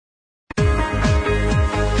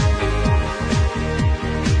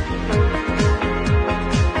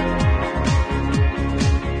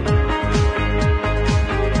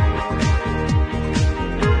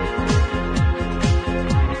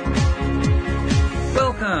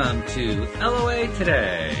Welcome to LOA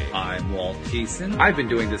Today. I'm Walt Thiessen. I've been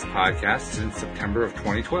doing this podcast since September of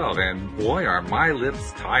 2012, and boy, are my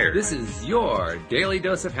lips tired. This is your daily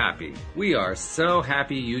dose of happy. We are so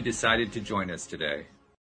happy you decided to join us today.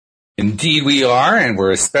 Indeed we are, and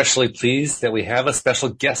we're especially pleased that we have a special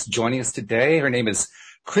guest joining us today. Her name is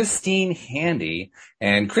Christine Handy,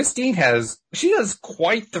 and Christine has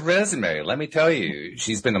quite the resume, let me tell you.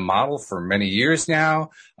 She's been a model for many years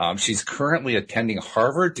now. She's currently attending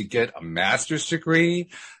Harvard to get a master's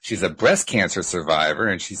degree. She's a breast cancer survivor,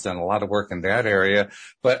 and she's done a lot of work in that area.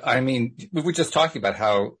 But I mean, we were just talking about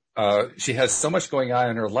how she has so much going on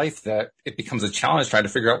in her life that it becomes a challenge trying to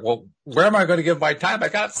figure out, well, where am I going to give my time? I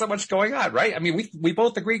got so much going on, right? I mean, we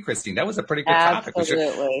both agree, Christine. That was a pretty good topic.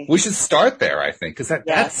 We should start there, I think, because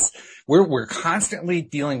that's we're constantly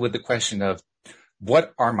dealing with the question of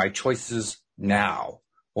what are my choices now?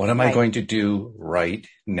 What am I going to do right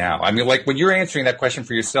now? I mean, like when you're answering that question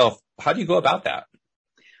for yourself, how do you go about that?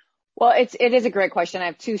 Well, it is a great question. I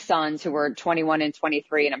have two sons who are 21 and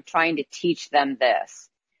 23, and I'm trying to teach them this.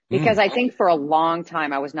 Because I think for a long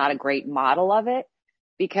time, I was not a great model of it,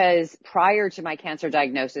 because prior to my cancer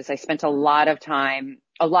diagnosis, I spent a lot of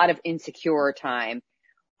insecure time,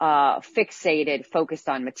 focused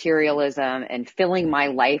on materialism and filling my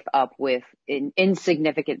life up with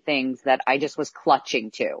insignificant things that I just was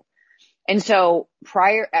clutching to. And so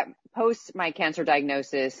post my cancer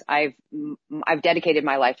diagnosis, I've dedicated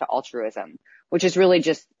my life to altruism, which is really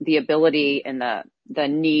just the ability and the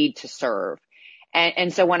need to serve.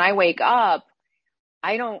 And so when I wake up,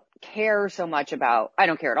 I don't care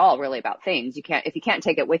at all really about things. If you can't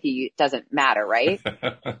take it with you, it doesn't matter, right?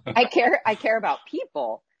 I care about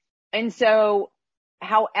people. And so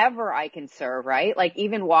however I can serve, right? Like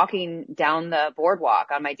even walking down the boardwalk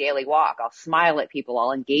on my daily walk, I'll smile at people.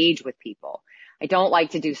 I'll engage with people. I don't like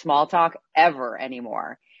to do small talk ever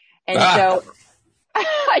anymore. And so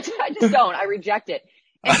I just don't, I reject it.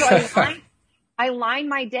 And so I line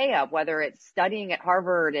my day up, whether it's studying at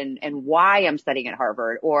Harvard and why I'm studying at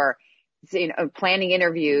Harvard, or planning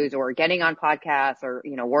interviews, or getting on podcasts, or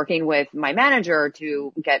working with my manager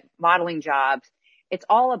to get modeling jobs. It's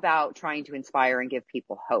all about trying to inspire and give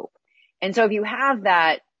people hope. And so if you have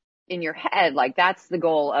that in your head, like that's the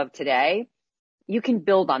goal of today, you can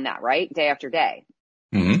build on that, right? Day after day.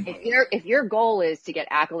 Mm-hmm. If your goal is to get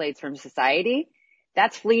accolades from society,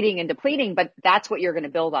 that's fleeting and depleting, but that's what you're going to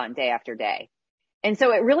build on day after day. And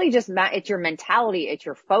so it really just, it's your mentality, it's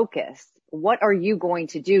your focus. What are you going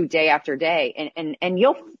to do day after day? And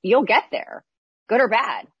you'll get there, good or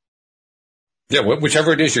bad. Yeah,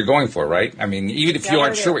 whichever it is you're going for, right? I mean, even if you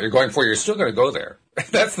aren't sure what you're going for, you're still going to go there.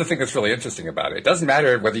 That's the thing that's really interesting about it. It doesn't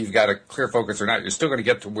matter whether you've got a clear focus or not. You're still going to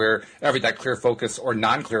get to wherever that clear focus or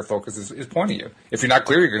non-clear focus is pointing you. If you're not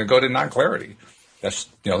clear, you're going to go to non-clarity. That's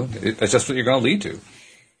just what you're going to lead to.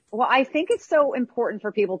 Well, I think it's so important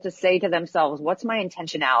for people to say to themselves, what's my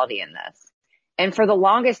intentionality in this? And for the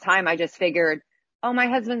longest time, I just figured, oh, my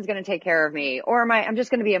husband's going to take care of me, or I'm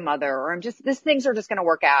just going to be a mother, or these things are just going to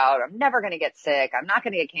work out. I'm never going to get sick. I'm not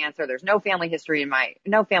going to get cancer. There's no family history,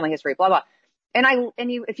 blah, blah.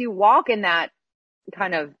 If you walk in that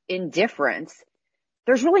kind of indifference,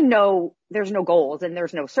 there's no goals and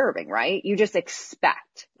there's no serving, right? You just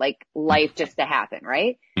expect like life just to happen,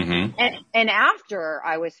 right? Mm-hmm. And after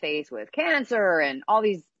I was faced with cancer and all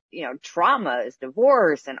these, traumas,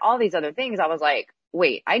 divorce and all these other things, I was like,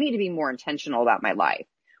 wait, I need to be more intentional about my life.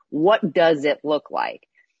 What does it look like?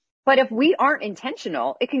 But if we aren't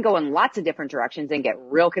intentional, it can go in lots of different directions and get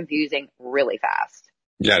real confusing really fast.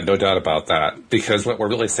 Yeah, no doubt about that. Because what we're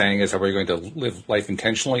really saying is, are we going to live life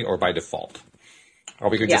intentionally or by default? Or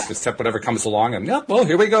we could just accept whatever comes along and, well,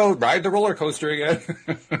 here we go, ride the roller coaster again.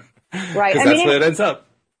 Right. Because that's where it ends up.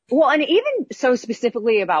 Well, and even so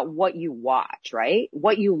specifically about what you watch, right?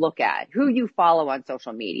 What you look at, who you follow on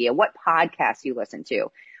social media, what podcasts you listen to,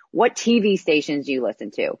 what TV stations you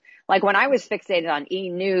listen to. Like when I was fixated on E!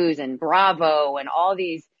 News and Bravo and all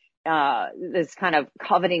these, this kind of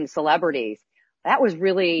coveting celebrities, that was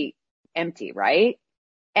really empty, right?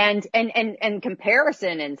 And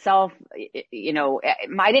comparison and self, I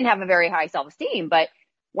didn't have a very high self-esteem, but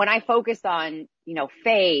when I focused on,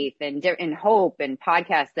 faith and hope and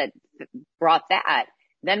podcasts that brought that,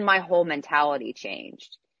 then my whole mentality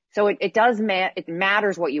changed. So it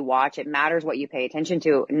matters what you watch. It matters what you pay attention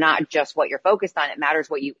to, not just what you're focused on. It matters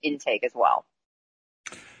what you intake as well.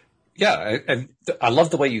 Yeah. And I love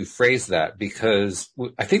the way you phrase that, because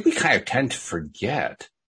I think we kind of tend to forget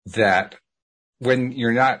that when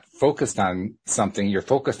you're not focused on something, you're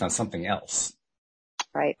focused on something else.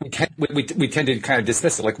 Right. We tend to kind of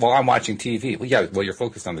dismiss it like, well, I'm watching TV. Well, yeah, well, you're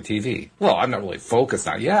focused on the TV. Well, I'm not really focused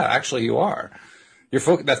on it. Yeah, actually you are.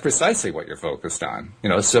 That's precisely what you're focused on.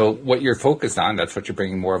 So what you're focused on, that's what you're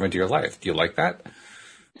bringing more of into your life. Do you like that?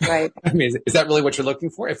 Right. I mean, is that really what you're looking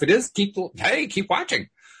for? If it is, keep watching.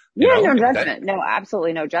 Yeah, no judgment. No,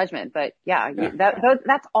 absolutely no judgment. But yeah.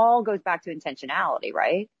 That's all goes back to intentionality,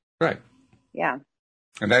 right? Right. Yeah.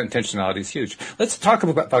 And that intentionality is huge. Let's talk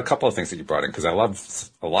about a couple of things that you brought in, because I love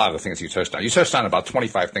a lot of the things you touched on. You touched on about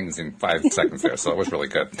 25 things in 5 seconds there, so it was really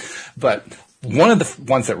good. But one of the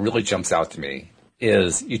ones that really jumps out to me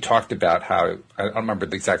is you talked about how, I don't remember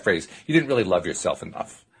the exact phrase, you didn't really love yourself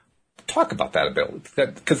enough. Talk about that a bit,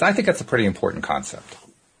 because I think that's a pretty important concept.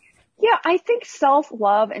 Yeah, I think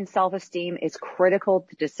self-love and self-esteem is critical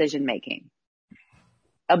to decision making.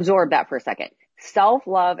 Absorb that for a second.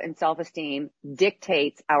 Self-love and self-esteem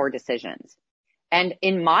dictates our decisions. And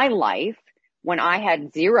in my life, when I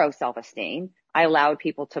had zero self-esteem, I allowed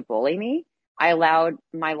people to bully me. I allowed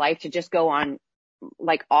my life to just go on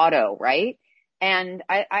like auto, right? And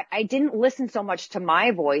I didn't listen so much to my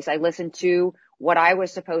voice. I listened to what I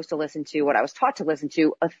was supposed to listen to, what I was taught to listen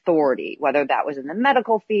to, authority, whether that was in the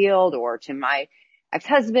medical field or to my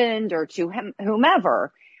ex-husband or to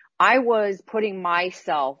whomever. I was putting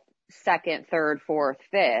myself second, third, fourth,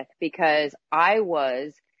 fifth, because I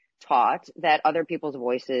was taught that other people's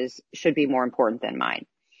voices should be more important than mine.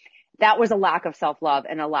 That was a lack of self-love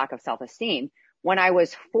and a lack of self-esteem. When I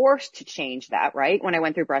was forced to change that, right? When I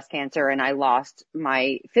went through breast cancer and I lost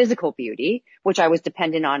my physical beauty, which I was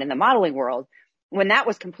dependent on in the modeling world, when that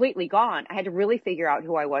was completely gone, I had to really figure out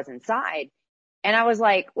who I was inside. And I was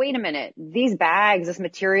like, wait a minute, these bags, this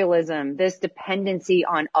materialism, this dependency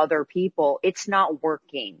on other people, it's not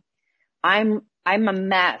working. I'm a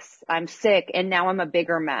mess. I'm sick and now I'm a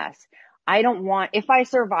bigger mess. If I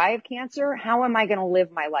survive cancer, how am I going to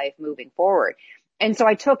live my life moving forward? And so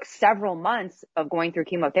I took several months of going through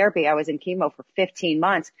chemotherapy. I was in chemo for 15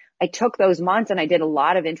 months. I took those months and I did a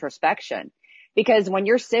lot of introspection, because when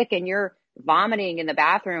you're sick and you're vomiting in the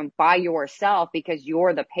bathroom by yourself because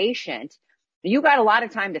you're the patient, you got a lot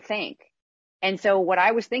of time to think. And so what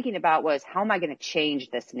I was thinking about was, how am I going to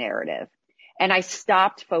change this narrative? And I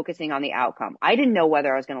stopped focusing on the outcome. I didn't know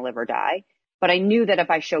whether I was going to live or die, but I knew that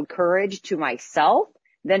if I showed courage to myself,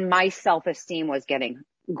 then my self-esteem was getting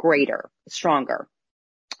greater, stronger.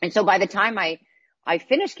 And so by the time I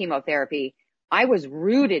finished chemotherapy, I was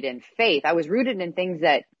rooted in faith. I was rooted in things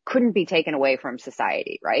that couldn't be taken away from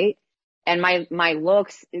society, right? And my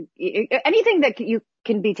looks, anything that you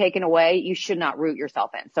can be taken away, you should not root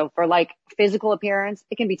yourself in. So for like physical appearance,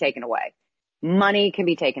 it can be taken away. Money can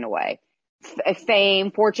be taken away.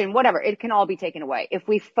 Fame, fortune, whatever, it can all be taken away. If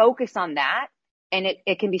we focus on that and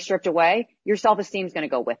it can be stripped away, your self-esteem is going to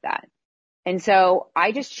go with that. And so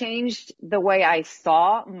I just changed the way I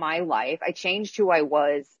saw my life. I changed who I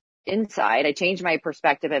was inside. I changed my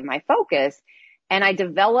perspective and my focus, and I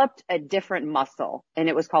developed a different muscle, and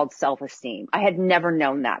it was called self-esteem. I had never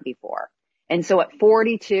known that before. And so at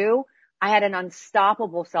 42, I had an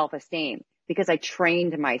unstoppable self-esteem because I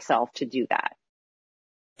trained myself to do that.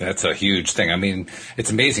 That's a huge thing. I mean, it's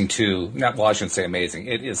amazing too. Well, I shouldn't say amazing.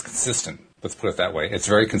 It is consistent. Let's put it that way. It's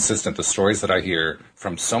very consistent. The stories that I hear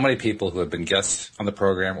from so many people who have been guests on the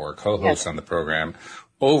program or co-hosts on the program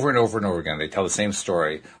over and over and over again, they tell the same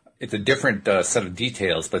story. It's a different set of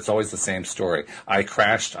details, but it's always the same story. I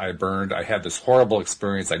crashed. I burned. I had this horrible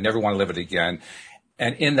experience. I never want to live it again.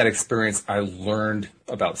 And in that experience, I learned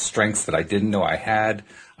about strengths that I didn't know I had.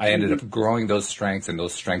 I ended up growing those strengths, and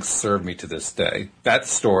those strengths serve me to this day. That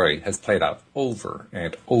story has played out over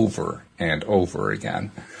and over and over again.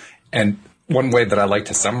 And one way that I like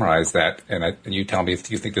to summarize that, and you tell me if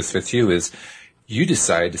you think this fits you, is you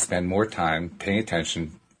decided to spend more time paying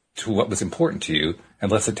attention to what was important to you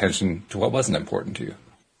and less attention to what wasn't important to you.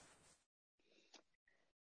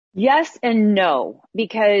 Yes and no,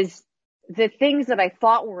 because the things that I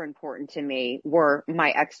thought were important to me were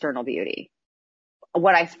my external beauty.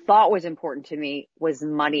 What I thought was important to me was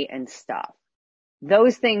money and stuff.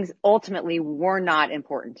 Those things ultimately were not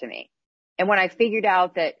important to me. And when I figured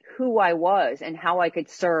out that who I was and how I could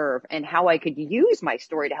serve and how I could use my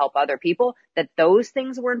story to help other people, that those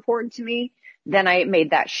things were important to me, then I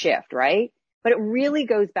made that shift, right? But it really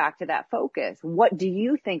goes back to that focus. What do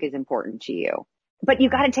you think is important to you? But you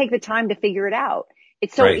got to take the time to figure it out.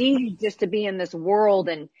 It's so easy just to be in this world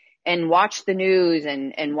and watch the news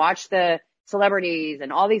and watch the celebrities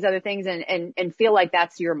and all these other things and feel like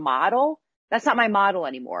that's your model. That's not my model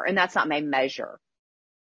anymore. And that's not my measure.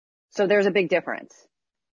 So there's a big difference.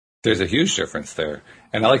 There's a huge difference there.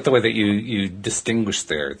 And I like the way that you distinguish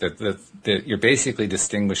there, that you're basically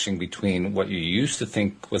distinguishing between what you used to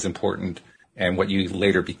think was important and what you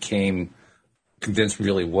later became convinced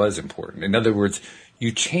really was important. In other words,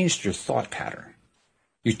 you changed your thought pattern.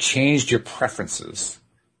 You changed your preferences.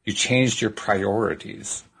 You changed your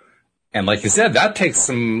priorities. And like you said, that takes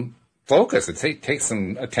some focus. It takes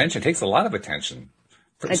some attention. It takes a lot of attention.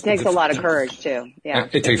 It takes a lot of courage too. Yeah.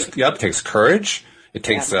 It takes courage. It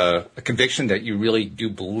takes a conviction that you really do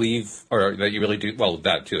believe, or that you really do, well,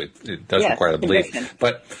 that too, it does require the belief,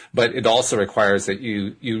 but it also requires that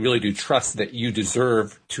you really do trust that you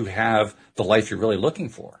deserve to have the life you're really looking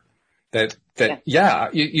for. You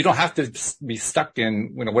don't have to be stuck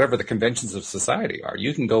in, whatever the conventions of society are.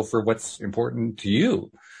 You can go for what's important to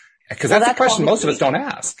you. Because that's the question most of us don't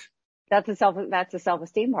ask. That's the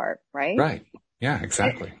self-esteem part, right? Right. Yeah,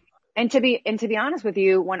 exactly. And to be honest with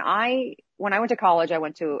you, when I went to college, I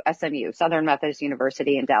went to SMU, Southern Methodist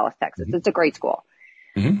University in Dallas, Texas. Mm-hmm. It's a great school.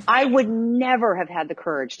 Mm-hmm. I would never have had the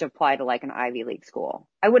courage to apply to like an Ivy League school.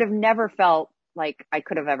 I would have never felt like I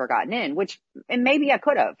could have ever gotten in, and maybe I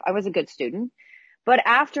could have. I was a good student. But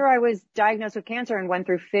after I was diagnosed with cancer and went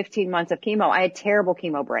through 15 months of chemo, I had terrible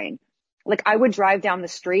chemo brain. Like I would drive down the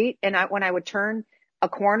street and when I would turn a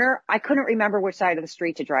corner, I couldn't remember which side of the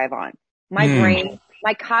street to drive on. My brain,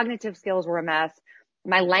 my cognitive skills were a mess.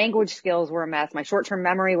 My language skills were a mess. My short-term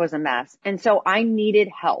memory was a mess. And so I needed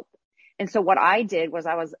help. And so what I did was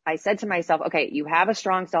I said to myself, okay, you have a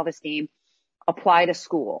strong self-esteem, apply to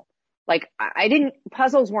school. Like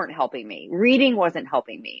puzzles weren't helping me. Reading wasn't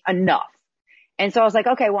helping me enough. And so I was like,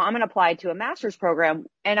 okay, well, I'm going to apply to a master's program.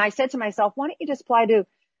 And I said to myself, why don't you just apply to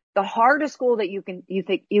the hardest school that you think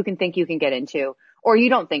you can get into, or you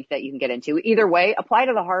don't think that you can get into. Either way, apply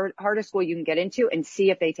to the hardest school you can get into and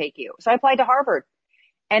see if they take you. So I applied to Harvard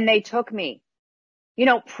and they took me.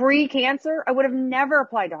 Pre-cancer, I would have never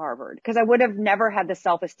applied to Harvard because I would have never had the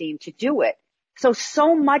self-esteem to do it.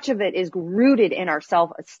 So much of it is rooted in our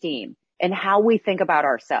self-esteem and how we think about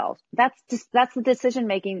ourselves. That's the decision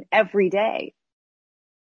making every day.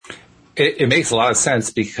 It makes a lot of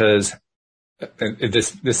sense because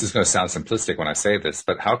this is going to sound simplistic when I say this,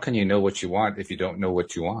 but how can you know what you want if you don't know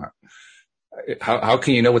what you want? How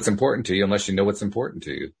can you know what's important to you unless you know what's important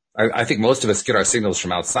to you? I think most of us get our signals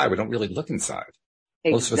from outside. We don't really look inside.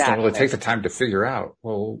 Exactly. Most of us don't really take the time to figure out,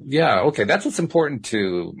 well, yeah, okay, that's what's important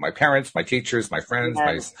to my parents, my teachers, my friends,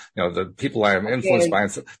 the people I am influenced by.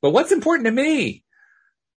 But what's important to me?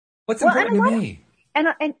 What's important to me? And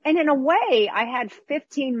in a way, I had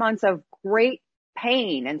 15 months of great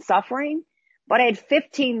pain and suffering, but I had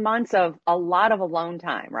 15 months of a lot of alone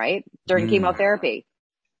time, right? During chemotherapy.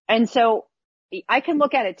 And so I can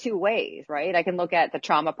look at it two ways, right? I can look at the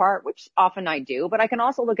trauma part, which often I do, but I can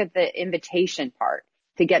also look at the invitation part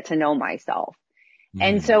to get to know myself.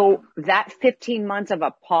 And so that 15 months of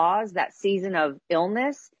a pause, that season of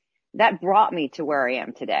illness, that brought me to where I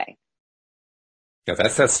am today. Yeah,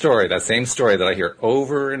 that's that same story that I hear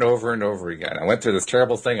over and over and over again. I went through this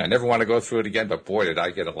terrible thing. I never want to go through it again, but boy, did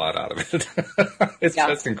I get a lot out of it. It's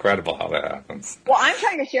just incredible how that happens. Well, I'm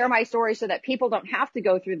trying to share my story so that people don't have to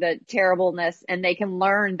go through the terribleness and they can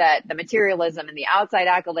learn that the materialism and the outside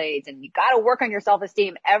accolades, and you got to work on your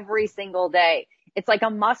self-esteem every single day. It's like a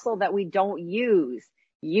muscle that we don't use.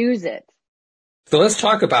 Use it. So let's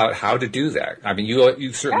talk about how to do that. I mean,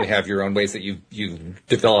 you certainly have your own ways that you've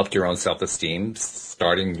developed your own self-esteem,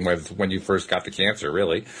 starting with when you first got the cancer,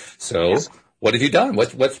 really. So what have you done?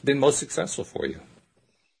 What's been most successful for you?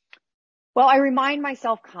 Well, I remind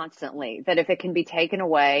myself constantly that if it can be taken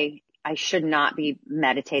away, I should not be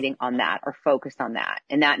meditating on that or focused on that.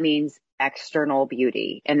 And that means external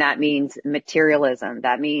beauty. And that means materialism.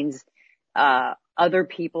 That means other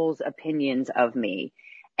people's opinions of me.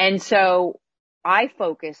 And so I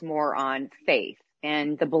focus more on faith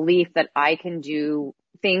and the belief that I can do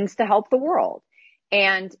things to help the world.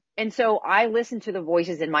 And so I listen to the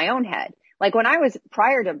voices in my own head. Like when I was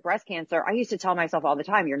prior to breast cancer, I used to tell myself all the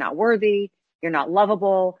time, you're not worthy, you're not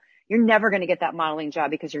lovable, you're never going to get that modeling job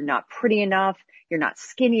because you're not pretty enough, you're not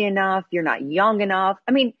skinny enough, you're not young enough.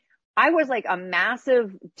 I mean, I was like a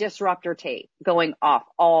massive disruptor tape going off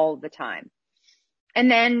all the time. And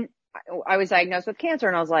then I was diagnosed with cancer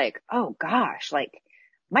and I was like, oh gosh, like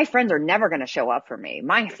my friends are never going to show up for me.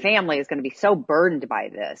 My family is going to be so burdened by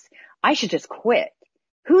this. I should just quit.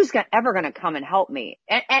 Who's ever going to come and help me?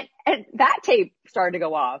 And that tape started to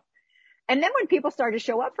go off. And then when people started to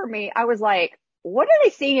show up for me, I was like, what do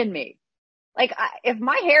they see in me? Like, if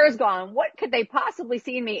my hair is gone, what could they possibly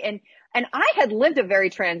see in me? And I had lived a very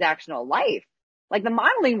transactional life. Like the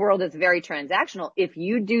modeling world is very transactional. If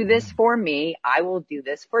you do this for me, I will do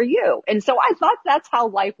this for you. And so I thought that's how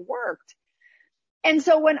life worked. And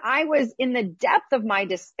so when I was in the depth of my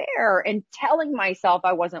despair and telling myself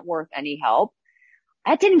I wasn't worth any help,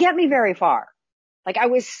 that didn't get me very far. Like I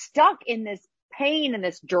was stuck in this pain and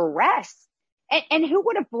this duress. And who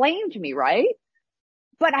would have blamed me, right?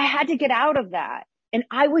 But I had to get out of that. And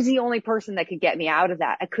I was the only person that could get me out of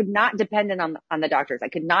that. I could not depend on the doctors. I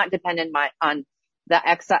could not depend on the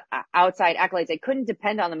outside accolades. I couldn't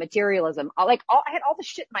depend on the materialism. I had all the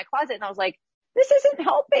shit in my closet and I was like, this isn't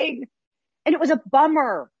helping. And it was a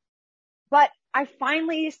bummer. But I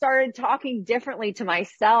finally started talking differently to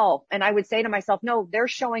myself. And I would say to myself, no, they're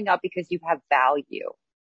showing up because you have value.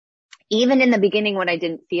 Even in the beginning when I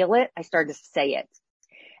didn't feel it, I started to say it.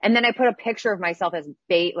 And then I put a picture of myself as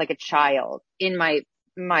bait, like a child in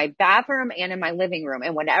my bathroom and in my living room.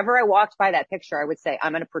 And whenever I walked by that picture, I would say,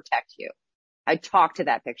 I'm going to protect you. I'd talk to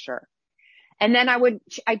that picture. And then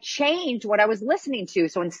I changed what I was listening to.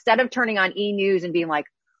 So instead of turning on E! News and being like,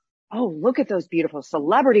 oh, look at those beautiful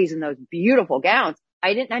celebrities in those beautiful gowns,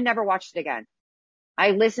 I never watched it again.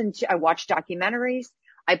 I watched documentaries.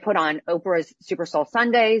 I put on Oprah's Super Soul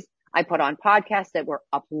Sundays. I put on podcasts that were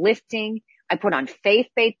uplifting. I put on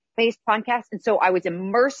faith-based podcasts. And so I was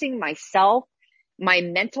immersing myself, my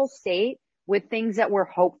mental state with things that were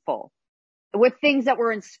hopeful, with things that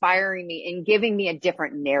were inspiring me and giving me a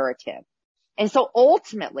different narrative. And so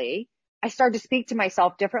ultimately, I started to speak to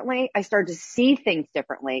myself differently. I started to see things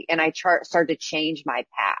differently, and I started to change my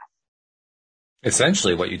path.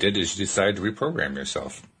 Essentially, what you did is you decided to reprogram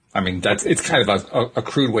yourself. I mean, it's kind of a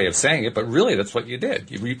crude way of saying it, but really that's what you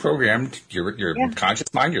did. You reprogrammed your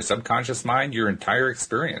conscious mind, your subconscious mind, your entire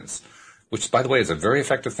experience, which, by the way, is a very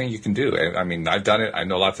effective thing you can do. I mean, I've done it. I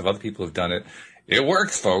know lots of other people have done it. It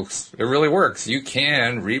works, folks. It really works. You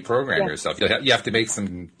can reprogram yourself. You have to make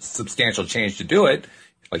some substantial change to do it.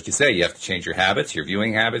 Like you say, you have to change your habits, your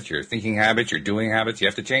viewing habits, your thinking habits, your doing habits. You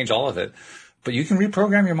have to change all of it. But you can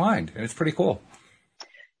reprogram your mind, and it's pretty cool.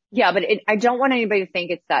 Yeah, but I don't want anybody to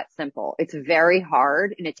think it's that simple. It's very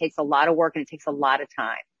hard, and it takes a lot of work, and it takes a lot of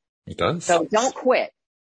time. It does. So don't quit.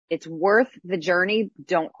 It's worth the journey.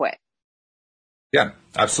 Don't quit. Yeah,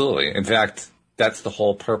 absolutely. In fact, that's the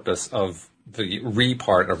whole purpose of the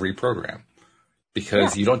part of reprogram,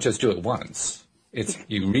 because you don't just do it once. It's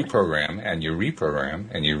you reprogram and you reprogram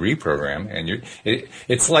and you reprogram and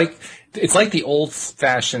it's like the old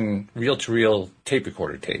fashioned reel to reel tape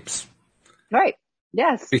recorder tapes. Right.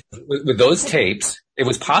 Yes. With those tapes, it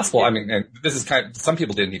was possible. I mean, and this is some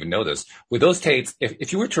people didn't even know this. With those tapes,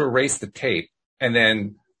 if you were to erase the tape and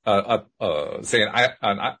then, say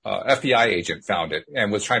an FBI agent found it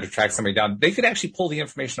and was trying to track somebody down, they could actually pull the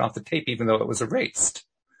information off the tape even though it was erased.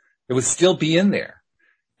 It would still be in there.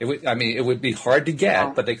 It would be hard to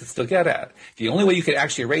get, but they could still get at it. The only way you could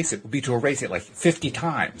actually erase it would be to erase it like 50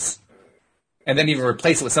 times. And then even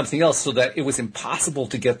replace it with something else so that it was impossible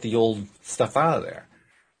to get the old stuff out of there.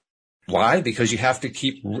 Why? Because you have to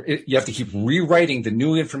keep rewriting the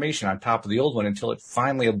new information on top of the old one until it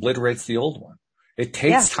finally obliterates the old one. It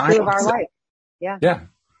takes time. Of our life. Yeah. Yeah.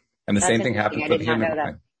 And the same thing happens with the human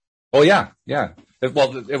mind. Oh yeah. Yeah. It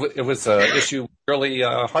was an issue with early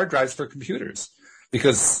hard drives for computers.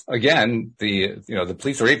 Because again, the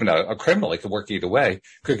police or even a criminal, it could work either way,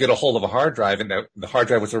 could get a hold of a hard drive and the hard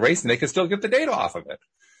drive was erased and they could still get the data off of it.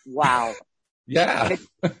 Wow. Yeah.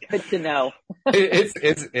 Good to know.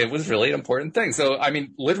 It was really an important thing. So, I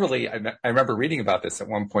mean, literally, I remember reading about this at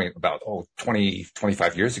one point about,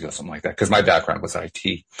 25 years ago, something like that, because my background was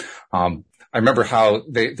IT. I remember how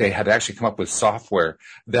they had actually come up with software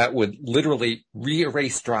that would literally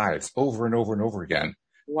re-erase drives over and over and over again.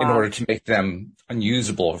 Wow. In order to make them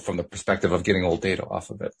unusable from the perspective of getting old data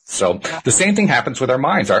off of it. So the same thing happens with our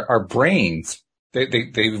minds. Our brains, the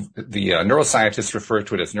neuroscientists refer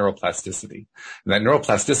to it as neuroplasticity. And that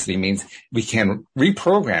neuroplasticity means we can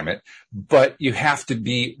reprogram it, but you have to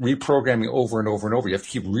be reprogramming over and over and over. You have to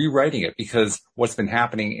keep rewriting it because what's been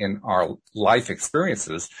happening in our life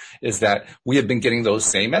experiences is that we have been getting those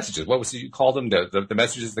same messages. What was it you call them? The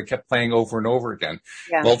messages that kept playing over and over again.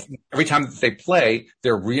 Yeah. Well, every time that they play,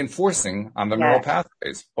 they're reinforcing on the neural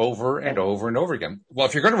pathways over and over and over again. Well,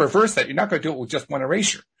 if you're going to reverse that, you're not going to do it with just one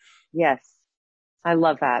erasure. Yes. I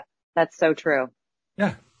love that. That's so true.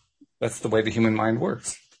 Yeah. That's the way the human mind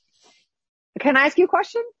works. Can I ask you a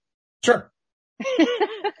question? Sure.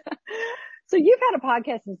 So you've had a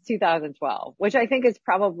podcast since 2012, which I think is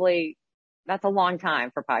that's a long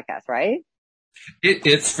time for podcasts, right?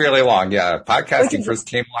 It's fairly long, yeah. Podcasting Okay. first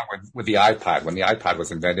came along with the iPod, when the iPod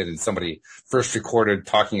was invented and somebody first recorded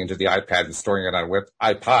talking into the iPad and storing it on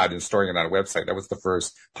iPod and storing it on a website. That was the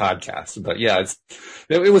first podcast. But yeah,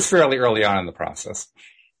 it was fairly early on in the process.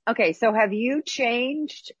 Okay. So have you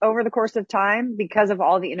changed over the course of time because of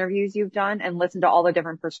all the interviews you've done and listened to all the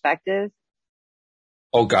different perspectives?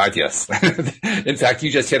 Oh God, yes. In fact,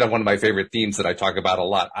 you just hit on one of my favorite themes that I talk about a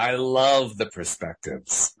lot. I love the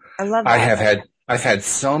perspectives. I love that. I've had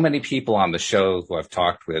so many people on the show who I've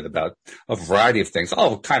talked with about a variety of things,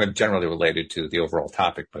 all kind of generally related to the overall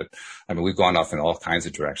topic. But I mean, we've gone off in all kinds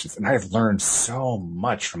of directions, and I've learned so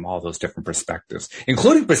much from all those different perspectives,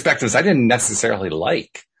 including perspectives I didn't necessarily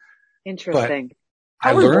like. Interesting.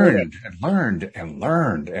 I learned and learned and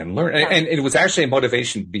learned and learned. Yeah. And it was actually a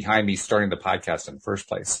motivation behind me starting the podcast in the first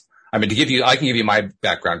place. I mean, I can give you my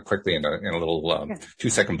background quickly in a little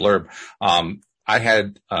 2-second blurb. I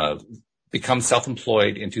had become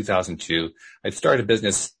self-employed in 2002. I'd started a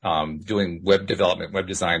business doing web development, web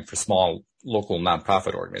design for small local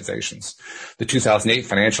nonprofit organizations. The 2008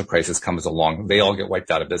 financial crisis comes along. They all get wiped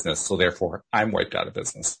out of business. So therefore, I'm wiped out of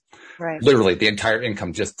business. Right. Literally, the entire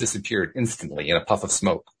income just disappeared instantly in a puff of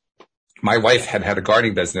smoke. My wife had a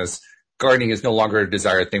gardening business. Gardening is no longer a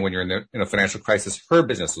desired thing when you're in a financial crisis. Her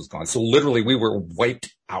business was gone. So literally, we were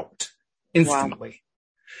wiped out instantly. Wow.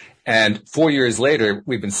 And 4 years later,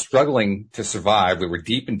 we've been struggling to survive. We were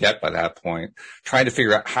deep in debt by that point, trying to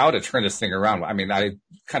figure out how to turn this thing around. I mean, I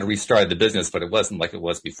kind of restarted the business, but it wasn't like it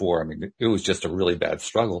was before. I mean, it was just a really bad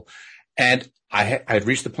struggle. And I had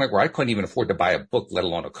reached the point where I couldn't even afford to buy a book, let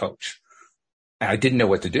alone a coach. And I didn't know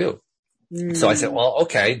what to do. So I said, well,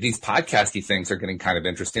 okay, these podcasty things are getting kind of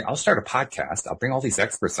interesting. I'll start a podcast. I'll bring all these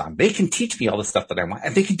experts on. They can teach me all the stuff that I want,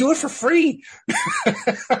 and they can do it for free.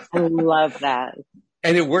 I love that.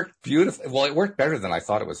 And it worked beautifully. Well, it worked better than I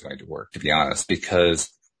thought it was going to work, to be honest, because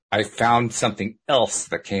I found something else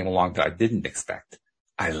that came along that I didn't expect.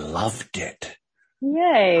 I loved it.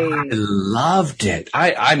 Yay. I loved it.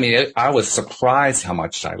 I mean, I was surprised how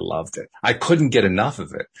much I loved it. I couldn't get enough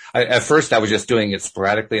of it. At first, I was just doing it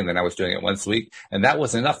sporadically, and then I was doing it once a week, and that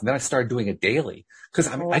wasn't enough. And then I started doing it daily because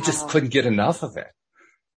I just couldn't get enough of it.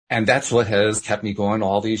 And that's what has kept me going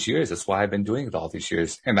all these years. That's why I've been doing it all these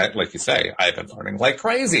years. And like you say, I've been learning like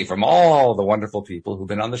crazy from all the wonderful people who've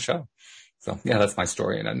been on the show. So yeah, that's my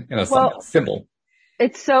story in a symbol.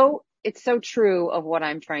 It's so true of what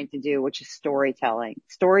I'm trying to do, which is storytelling.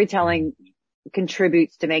 Storytelling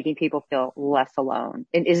contributes to making people feel less alone.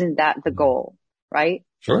 And isn't that the goal, right?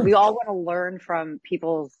 Sure. We all want to learn from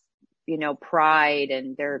people's, pride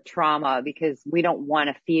and their trauma because we don't want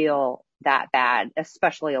to feel that bad,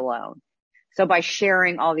 especially alone. So by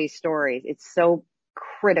sharing all these stories, it's so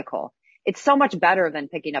critical. It's so much better than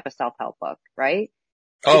picking up a self-help book, right?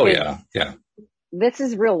 Oh, because yeah. This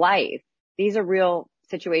is real life. These are real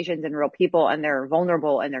situations and real people, and they're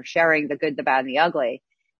vulnerable, and they're sharing the good, the bad, and the ugly.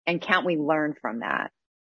 And can't we learn from that?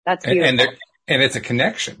 That's beautiful. And it's a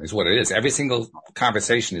connection is what it is. Every single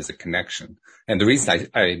conversation is a connection. And the reason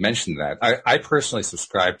I mentioned that, I personally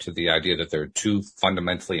subscribe to the idea that there are two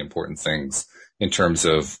fundamentally important things in terms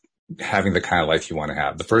of having the kind of life you want to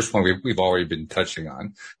have. The first one we've already been touching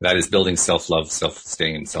on. That is building self-love,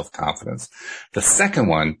 self-esteem, self-confidence. The second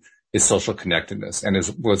one is social connectedness, and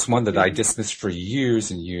was one that I dismissed for years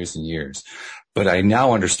and years and years. But I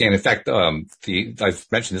now understand. In fact, I've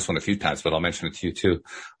mentioned this one a few times, but I'll mention it to you too.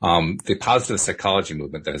 The positive psychology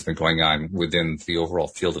movement that has been going on within the overall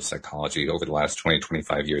field of psychology over the last 20,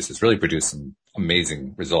 25 years has really produced some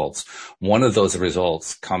amazing results. One of those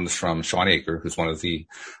results comes from Shawn Achor, who's one of the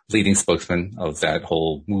leading spokesmen of that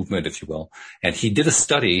whole movement, if you will. And he did a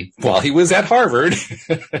study while he was at Harvard.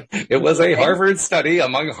 It was a Harvard study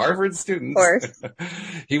among Harvard students. Of course.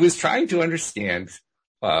 He was trying to understand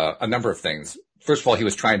a number of things. First of all, he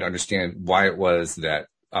was trying to understand why it was that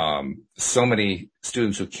so many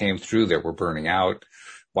students who came through there were burning out,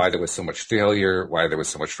 why there was so much failure, why there was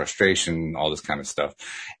so much frustration, all this kind of stuff.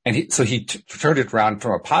 And he turned it around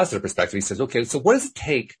from a positive perspective. He says, okay, so what does it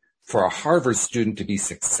take for a Harvard student to be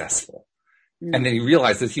successful? Mm-hmm. And then he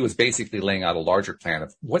realized that he was basically laying out a larger plan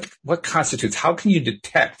of what constitutes, how can you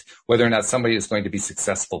detect whether or not somebody is going to be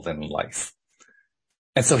successful in life?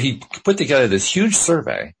 And so he put together this huge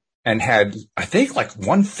survey and had, I think, like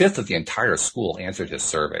 1/5 of the entire school answered his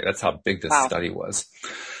survey. That's how big this study was.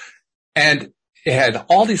 And it had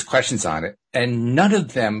all these questions on it, and none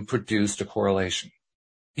of them produced a correlation.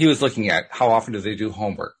 He was looking at how often do they do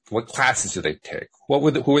homework? What classes do they take? Who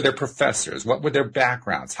were their professors? What were their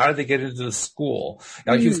backgrounds? How did they get into the school?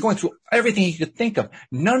 Now, he was going through everything he could think of.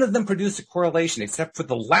 None of them produced a correlation except for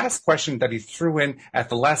the last question that he threw in at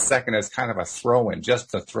the last second as kind of a throw-in,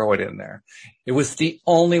 just to throw it in there. It was the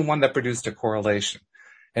only one that produced a correlation.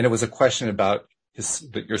 And it was a question about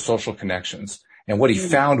your social connections. And what he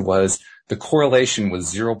found was the correlation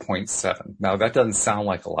was 0.7. Now, that doesn't sound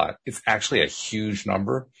like a lot. It's actually a huge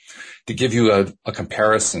number. To give you a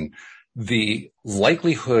comparison, the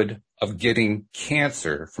likelihood of getting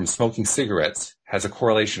cancer from smoking cigarettes has a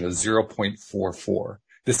correlation of 0.44.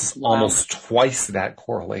 This is almost twice that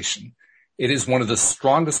correlation. It is one of the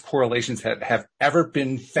strongest correlations that have ever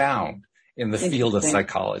been found in the field of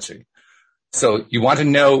psychology. So you want to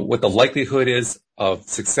know what the likelihood is of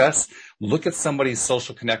success? Look at somebody's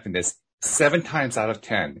social connectedness. 7 times out of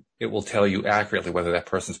 10, it will tell you accurately whether that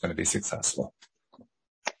person's going to be successful.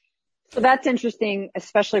 So that's interesting,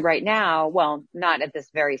 especially right now. Well, not at this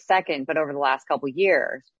very second, but over the last couple of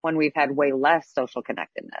years when we've had way less social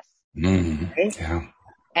connectedness. Right? Yeah.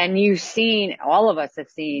 And all of us have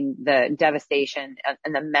seen the devastation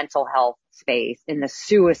in the mental health space, in the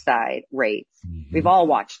suicide rates. We've all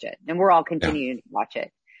watched it, and we're all continuing to watch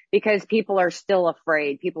it because people are still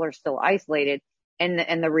afraid. People are still isolated.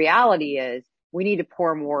 And the reality is we need to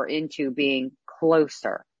pour more into being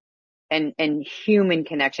closer and human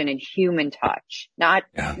connection and human touch. Not,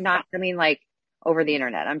 I mean, like over the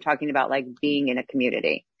internet. I'm talking about like being in a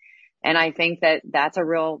community. And I think that that's a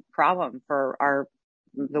real problem for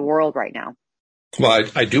the world right now. Well,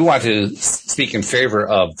 I do want to speak in favor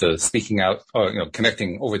of the speaking out,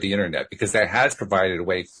 connecting over the internet, because that has provided a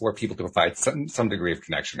way for people to provide some degree of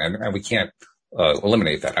connection, and we can't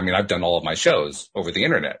eliminate that. I mean, I've done all of my shows over the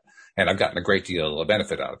internet, and I've gotten a great deal of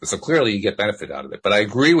benefit out of it. So clearly, you get benefit out of it. But I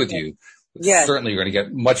agree with you. Yes. Certainly, you're going to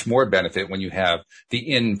get much more benefit when you have the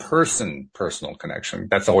in-person personal connection.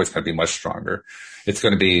 That's always going to be much stronger. It's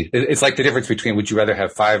like the difference between would you rather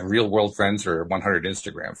have 5 real-world friends or 100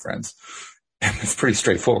 Instagram friends? It's a pretty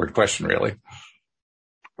straightforward question, really.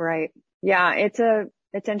 Right. Yeah,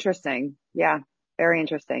 it's interesting. Yeah, very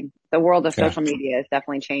interesting. The world of social media is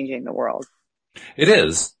definitely changing the world. It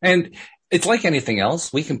is. And it's like anything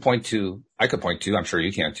else. I could point to, I'm sure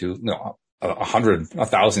you can too, 100,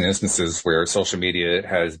 1,000 instances where social media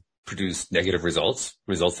has produced negative results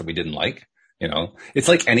that we didn't like. It's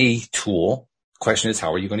like any tool. Question is,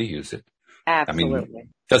 how are you going to use it? Absolutely. I mean, it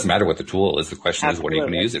doesn't matter what the tool is. The question is, what are you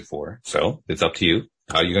going to use it for? So it's up to you.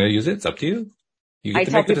 How are you going to use it? It's up to you. You get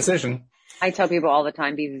to make the decision. I tell people all the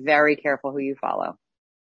time, be very careful who you follow.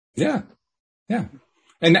 Yeah. Yeah.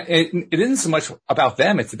 And it isn't so much about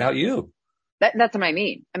them. It's about you. That's what I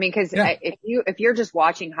mean. I mean, cause if you're just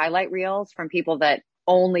watching highlight reels from people that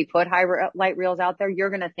only put highlight reels out there, you're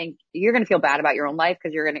going to feel bad about your own life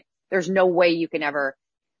because there's no way you can ever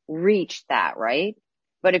reach that, right?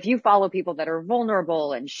 But if you follow people that are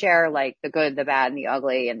vulnerable and share like the good, the bad, and the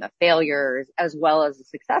ugly and the failures as well as the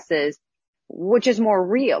successes, which is more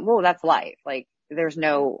real. Well, that's life. Like there's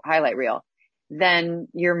no highlight reel. Then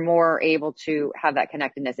you're more able to have that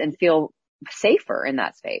connectedness and feel safer in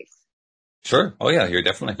that space. Sure. Oh yeah. You're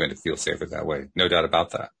definitely going to feel safer that way. No doubt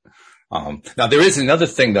about that. Now there is another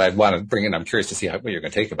thing that I want to bring in. I'm curious to see what you're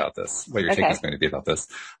going to take about this, what your take is going to be about this.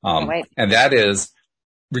 And that is,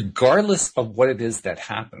 regardless of what it is that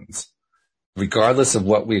happens, regardless of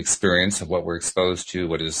what we experience, of what we're exposed to,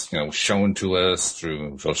 what is, shown to us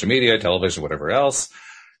through social media, television, whatever else,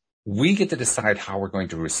 we get to decide how we're going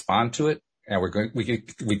to respond to it. And we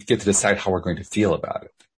get to decide how we're going to feel about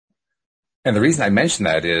it. And the reason I mention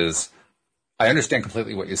that is I understand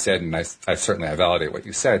completely what you said, and I certainly validate what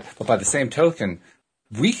you said. But by the same token,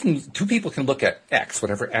 two people can look at X,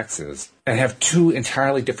 whatever X is, and have 2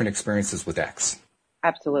 entirely different experiences with X.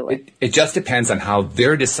 Absolutely. It just depends on how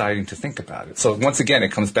they're deciding to think about it. So once again,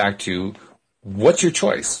 it comes back to what's your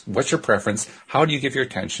choice? What's your preference? How do you give your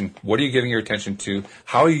attention? What are you giving your attention to?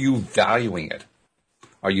 How are you valuing it?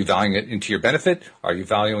 Are you valuing it into your benefit? Are you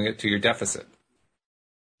valuing it to your deficit?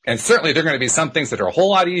 And certainly there are going to be some things that are a whole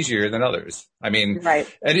lot easier than others. I mean, right.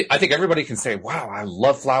 And I think everybody can say, wow, I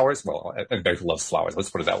love flowers. Well, everybody loves flowers. Let's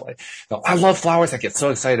put it that way. No, I love flowers. I get so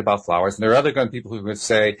excited about flowers. And there are other people who are going to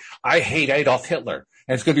say, I hate Adolf Hitler.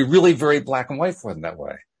 And it's going to be really very black and white for them that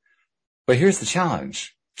way. But here's the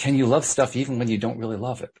challenge. Can you love stuff even when you don't really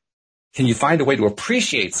love it? Can you find a way to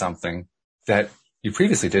appreciate something that you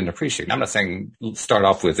previously didn't appreciate? And I'm not saying start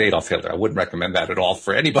off with Adolf Hitler. I wouldn't recommend that at all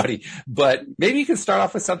for anybody. But maybe you can start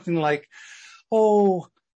off with something like, oh,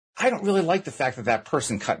 I don't really like the fact that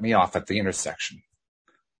person cut me off at the intersection.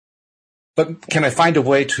 But can I find a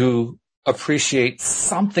way to appreciate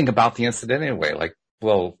something about the incident anyway. Like,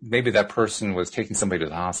 well, maybe that person was taking somebody to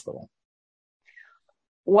the hospital.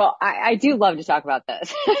 Well, I do love to talk about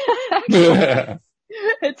this.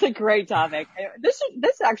 It's a great topic.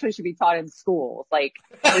 This actually should be taught in schools, like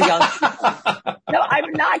for young people. No,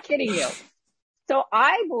 I'm not kidding you. So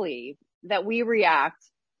I believe that we react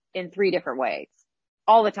in 3 different ways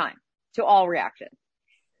all the time to all reactions,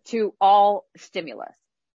 to all stimulus.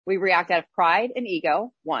 We react out of pride and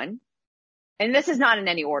ego, 1. And this is not in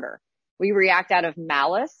any order. We react out of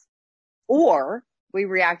malice, or we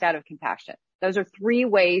react out of compassion. Those are 3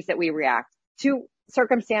 ways that we react to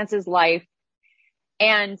circumstances, life,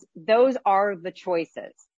 and those are the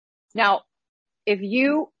choices. Now, if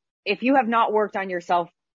you have not worked on your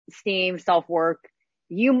self-esteem, self-work,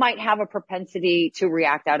 you might have a propensity to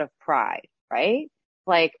react out of pride, right?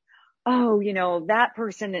 Like, oh, that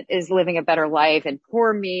person is living a better life and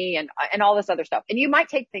poor me and all this other stuff. And you might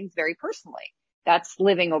take things very personally. That's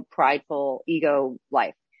living a prideful ego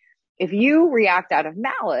life. If you react out of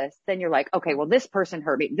malice, then you're like, okay, well, this person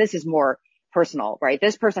hurt me. This is more personal, right?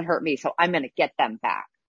 This person hurt me, so I'm going to get them back.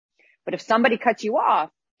 But if somebody cuts you off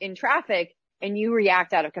in traffic and you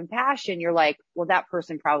react out of compassion, you're like, well, that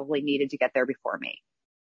person probably needed to get there before me.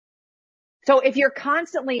 So if you're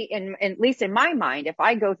constantly, at least in my mind, if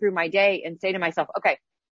I go through my day and say to myself, okay,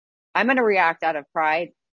 I'm going to react out of pride,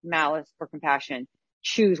 malice, or compassion,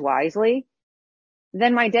 choose wisely,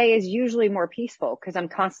 then my day is usually more peaceful because I'm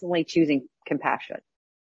constantly choosing compassion.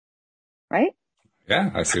 Right? Yeah,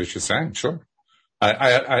 I see what you're saying. Sure.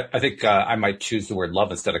 I think I might choose the word love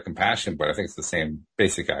instead of compassion, but I think it's the same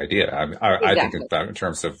basic idea. I think about in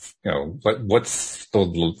terms of, what's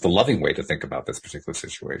the loving way to think about this particular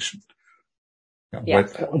situation?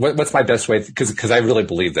 What's my best way? Because I really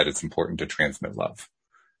believe that it's important to transmit love,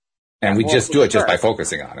 and we just do it just by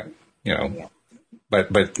focusing on it. Yeah.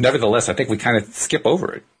 But nevertheless, I think we kind of skip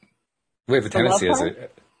over it. We have a tendency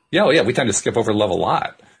we tend to skip over love a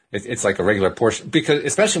lot. It's like a regular portion, because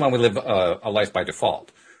especially when we live a life by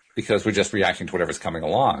default, because we're just reacting to whatever's coming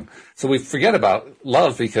along. So we forget about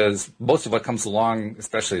love, because most of what comes along,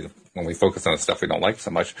 especially when we focus on the stuff we don't like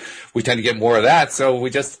so much, we tend to get more of that. So we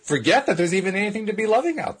just forget that there's even anything to be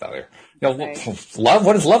loving out there. Love,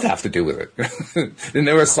 what does love have to do with it? Isn't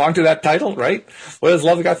there a song to that title, right? What does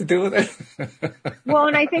love got to do with it? Well,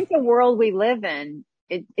 and I think the world we live in,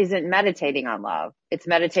 it isn't meditating on love. It's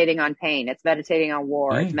meditating on pain. It's meditating on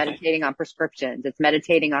war. It's meditating on prescriptions. It's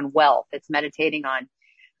meditating on wealth. It's meditating on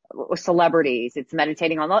celebrities. It's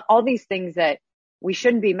meditating on all these things that we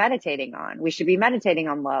shouldn't be meditating on. We should be meditating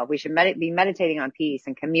on love. We should be meditating on peace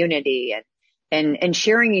and community and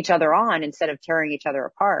cheering each other on instead of tearing each other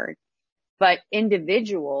apart. But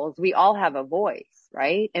individuals, we all have a voice,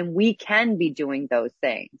 right? And we can be doing those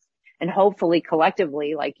things. And hopefully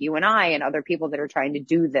collectively, like you and I and other people that are trying to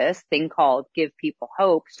do this thing called give people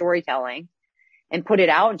hope, storytelling, and put it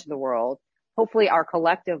out into the world, hopefully our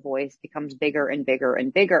collective voice becomes bigger and bigger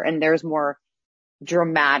and bigger, and there's more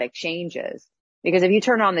dramatic changes. Because if you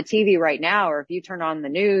turn on the TV right now, or if you turn on the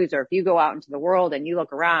news, or if you go out into the world and you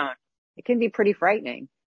look around, it can be pretty frightening.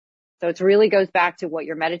 So it really goes back to what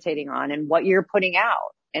you're meditating on and what you're putting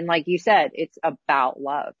out. And like you said, it's about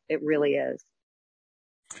love. It really is.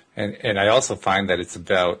 And I also find that it's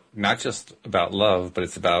about not just about love, but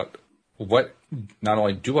it's about what not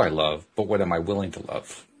only do I love, but what am I willing to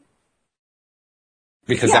love?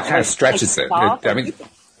 Because that kind of stretches it. Because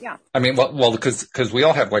we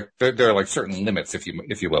all have there are certain limits, if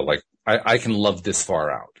you will. Like I can love this far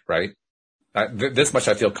out, right? This much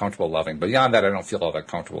I feel comfortable loving. Beyond that, I don't feel all that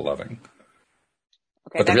comfortable loving.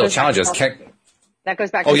 Okay, but the real challenge is that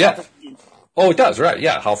goes back to self-esteem. Oh, it does, right?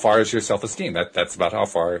 Yeah. How far is your self-esteem? That's about how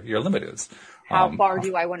far your limit is. How far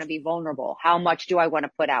do I want to be vulnerable? How much do I want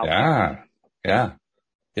to put out? Yeah.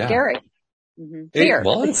 Scary. Mm-hmm. Fear.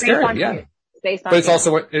 It's scary. Yeah. But it's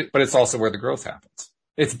also where the growth happens.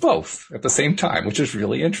 It's both at the same time, which is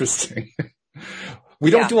really interesting.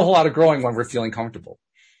 We don't do a whole lot of growing when we're feeling comfortable.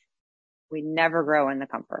 We never grow in the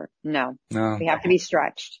comfort. No. We have to be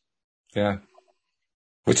stretched. Yeah.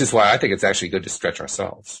 Which is why I think it's actually good to stretch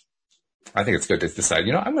ourselves. I think it's good to decide,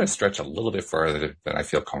 I'm going to stretch a little bit further than I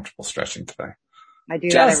feel comfortable stretching today. I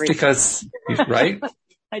do that every day. Just because, right?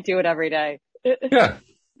 I do it every day. Yeah.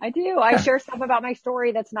 I do. I share stuff about my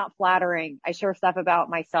story that's not flattering. I share stuff about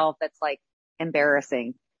myself that's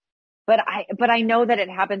embarrassing. But I know that it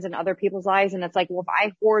happens in other people's lives, and it's like, well, if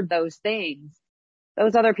I hoard those things,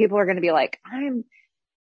 those other people are going to be like,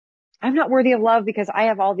 I'm not worthy of love because I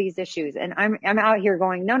have all these issues, and I'm out here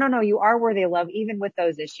going, no, you are worthy of love even with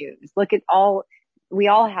those issues. We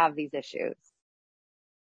all have these issues.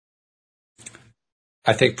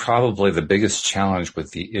 I think probably the biggest challenge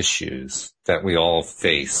with the issues that we all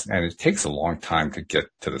face, and it takes a long time to get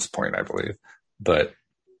to this point, I believe, but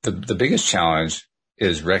the biggest challenge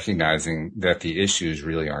is recognizing that the issues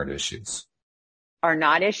really aren't issues. Are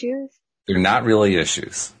not issues? They're not really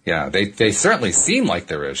issues. Yeah, they certainly seem like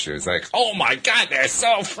they're issues. Like, oh my God, they're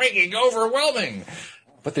so freaking overwhelming.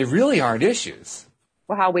 But they really aren't issues.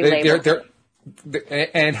 Well, how we label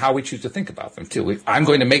and how we choose to think about them too. I'm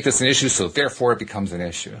going to make this an issue, so therefore it becomes an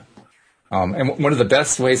issue. And one of the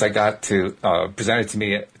best ways I got to presented to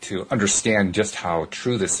me to understand just how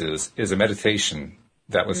true this is a meditation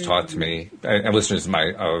that was taught to me. And listeners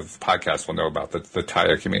of podcast will know about the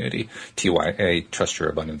Taya community, TYA, Trust Your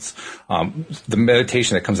Abundance. The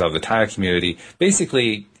meditation that comes out of the Taya community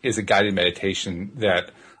basically is a guided meditation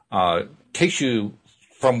that takes you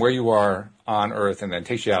from where you are on Earth and then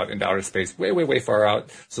takes you out into outer space, way, way, way far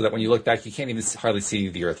out, so that when you look back, you can't even hardly see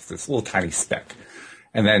the Earth. It's this little tiny speck.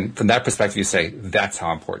 And then from that perspective, you say, that's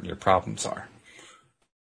how important your problems are.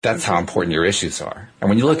 That's how important your issues are. And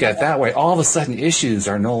when you look at it that way, all of a sudden issues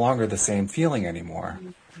are no longer the same feeling anymore.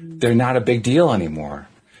 They're not a big deal anymore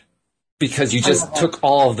because you just took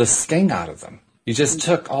all of the sting out of them. You just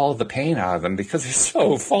took all of the pain out of them because they're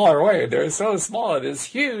so far away. They're so small in this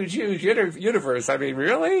huge, huge universe. I mean,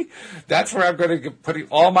 really? That's where I'm going to put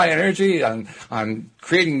all my energy on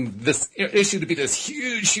creating this issue to be this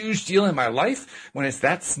huge, huge deal in my life when it's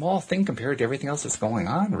that small thing compared to everything else that's going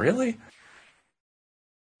on? Really?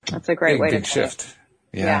 That's a great way to big shift.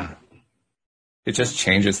 Yeah. It just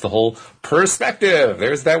changes the whole perspective.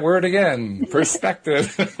 There's that word again. Perspective.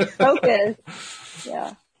 Focus.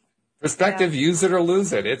 Yeah. Perspective, use it or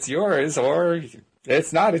lose it. It's yours or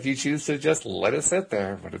it's not if you choose to just let it sit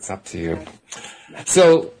there, but it's up to you.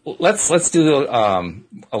 So let's do a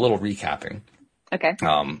little recapping. Okay.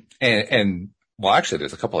 And well, actually,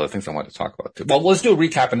 there's a couple other things I want to talk about too. Well, let's do a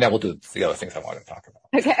recap and then we'll do the other things I want to talk about.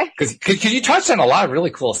 Okay. Because you touched on a lot of really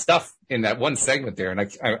cool stuff in that one segment there,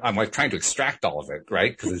 and I'm like trying to extract all of it,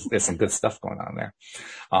 right? Because there's some good stuff going on there.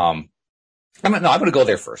 I'm going to go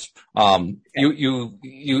there first.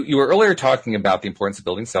 You were earlier talking about the importance of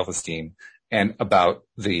building self-esteem and about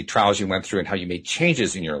the trials you went through and how you made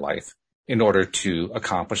changes in your life in order to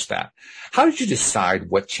accomplish that. How did you decide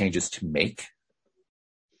what changes to make?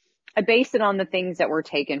 I based it on the things that were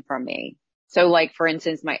taken from me. So like, for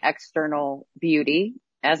instance, my external beauty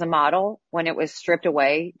as a model, when it was stripped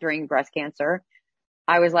away during breast cancer,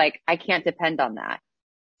 I was like, I can't depend on that.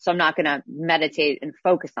 So I'm not going to meditate and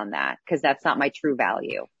focus on that because that's not my true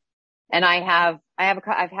value. And I've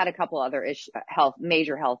had a couple other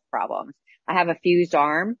major health problems. I have a fused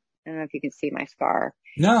arm. I don't know if you can see my scar.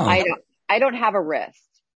 No, I don't have a wrist.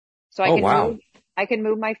 So I can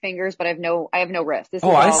move my fingers, but I have no wrist.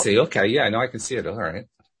 I see. Okay. Yeah, I know I can see it. All right.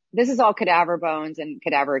 This is all cadaver bones and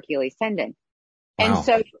cadaver Achilles tendon. Wow. And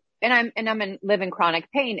so, I'm live in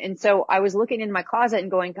chronic pain. And so I was looking in my closet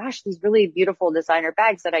and going, gosh, these really beautiful designer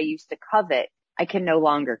bags that I used to covet, I can no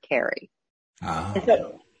longer carry. Oh. And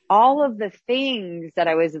so all of the things that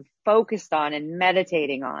I was focused on and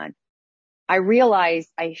meditating on, I realized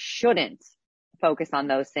I shouldn't focus on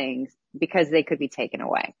those things because they could be taken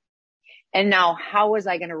away. And now how was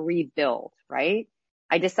I going to rebuild, right?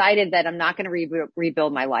 I decided that I'm not going to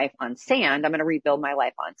rebuild my life on sand. I'm going to rebuild my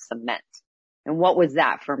life on cement. And what was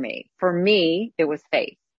that for me? For me, it was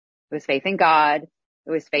faith. It was faith in God.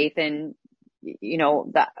 It was faith in,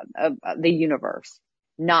 the universe,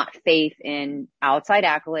 not faith in outside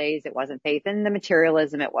accolades. It wasn't faith in the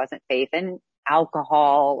materialism. It wasn't faith in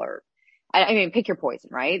alcohol pick your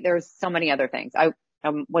poison, right? There's so many other things. I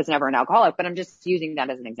was never an alcoholic, but I'm just using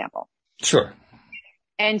that as an example. Sure.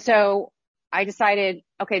 And so I decided,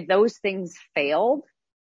 okay, those things failed.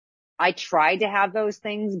 I tried to have those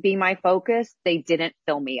things be my focus. They didn't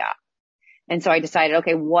fill me up. And so I decided,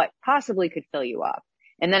 okay, what possibly could fill you up?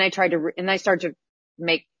 And then I started to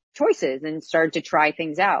make choices and started to try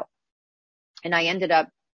things out. And I ended up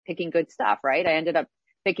picking good stuff, right? I ended up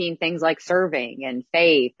picking things like serving and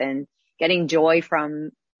faith and getting joy from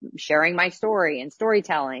sharing my story and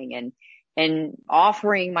storytelling and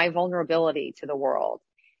offering my vulnerability to the world.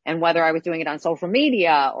 And whether I was doing it on social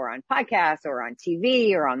media or on podcasts or on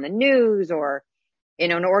TV or on the news or in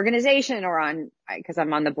an organization or because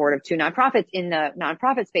I'm on the board of 2 nonprofits in the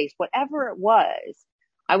nonprofit space, whatever it was,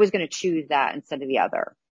 I was going to choose that instead of the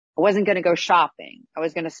other. I wasn't going to go shopping. I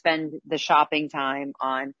was going to spend the shopping time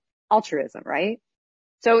on altruism, right?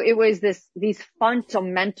 So it was these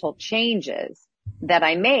fundamental changes that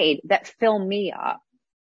I made that fill me up.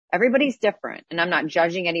 Everybody's different, and I'm not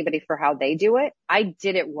judging anybody for how they do it. I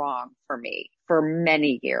did it wrong for me for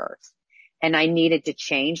many years, and I needed to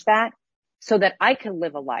change that so that I could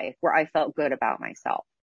live a life where I felt good about myself.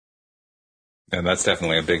 And that's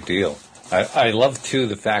definitely a big deal. I love, too,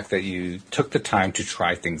 the fact that you took the time to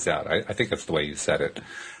try things out. I think that's the way you said it.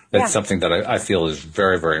 That's something that I feel is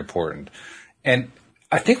very, very important. And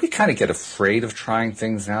I think we kind of get afraid of trying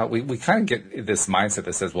things out. We kind of get this mindset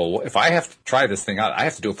that says, well, if I have to try this thing out, I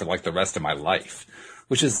have to do it for like the rest of my life,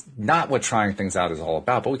 which is not what trying things out is all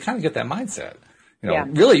about. But we kind of get that mindset.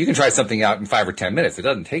 Really, you can try something out in 5 or 10 minutes. It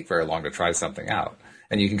doesn't take very long to try something out.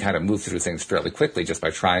 And you can kind of move through things fairly quickly just by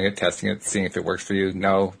trying it, testing it, seeing if it works for you.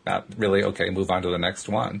 No, not really. Okay, move on to the next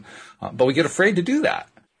one. But we get afraid to do that.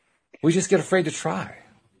 We just get afraid to try.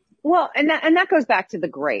 Well, and that goes back to the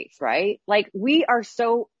grace, right? Like we are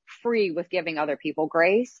so free with giving other people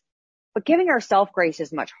grace, but giving ourselves grace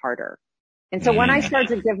is much harder. And so when I start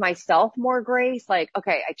to give myself more grace, like,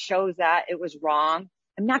 okay, I chose that. It was wrong.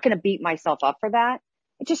 I'm not going to beat myself up for that.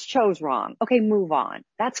 I just chose wrong. Okay, move on.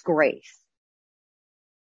 That's grace.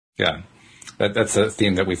 Yeah, that's a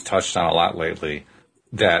theme that we've touched on a lot lately,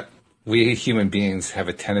 that we human beings have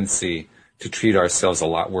a tendency to treat ourselves a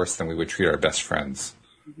lot worse than we would treat our best friends.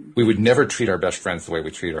 Mm-hmm. We would never treat our best friends the way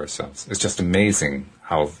we treat ourselves. It's just amazing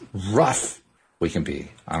how rough we can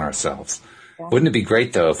be on ourselves. Yeah. Wouldn't it be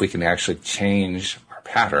great, though, if we can actually change our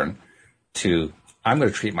pattern to, I'm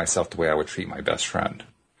going to treat myself the way I would treat my best friend?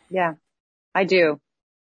 Yeah, I do.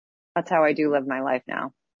 That's how I do live my life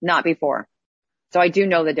now, not before. So I do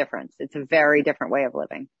know the difference. It's a very different way of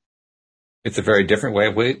living. It's a very different way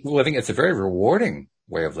of living. It's a very rewarding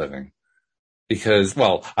way of living because,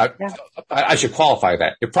 well, I should qualify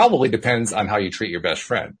that. It probably depends on how you treat your best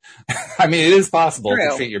friend. I mean, it is possible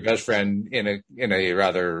to treat your best friend in a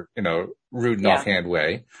rather, rude and offhand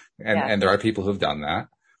way. And there are people who've done that.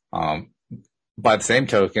 By the same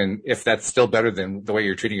token, if that's still better than the way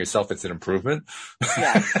you're treating yourself, it's an improvement.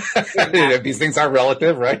 Yeah. Exactly. These things are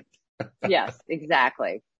relative, right? Yes,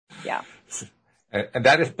 exactly. Yeah. And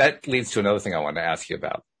that leads to another thing I wanted to ask you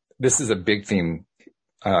about. This is a big theme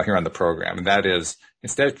here on the program, and that is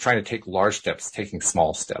instead of trying to take large steps, taking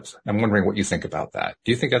small steps. I'm wondering what you think about that.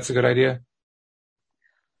 Do you think that's a good idea?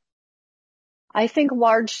 I think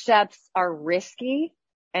large steps are risky,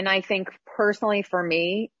 and I think personally for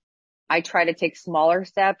me, I try to take smaller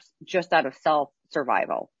steps just out of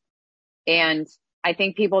self-survival. And I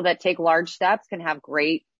think people that take large steps can have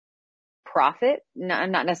great profit,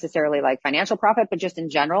 not necessarily like financial profit, but just in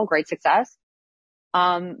general, great success.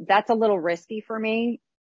 That's a little risky for me,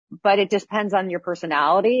 but it depends on your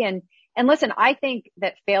personality. And listen, I think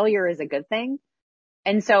that failure is a good thing.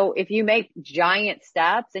 And so if you make giant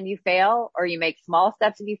steps and you fail, or you make small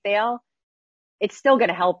steps and you fail, it's still going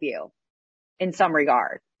to help you in some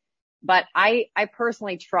regard. But I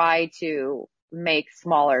personally try to make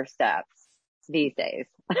smaller steps these days.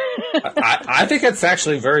 I think it's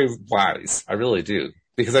actually very wise. I really do.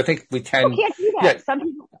 Because I think we tend... You can't do that.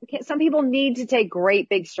 Yeah. Some people need to take great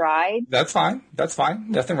big strides. That's fine.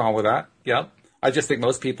 Nothing wrong with that. Yep. I just think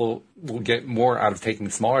most people will get more out of taking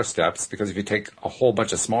smaller steps, because if you take a whole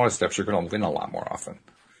bunch of smaller steps, you're going to win a lot more often.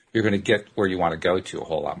 You're going to get where you want to go to a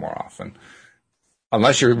whole lot more often.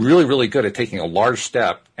 Unless you're really, really good at taking a large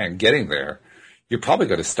step and getting there, you're probably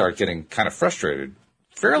going to start getting kind of frustrated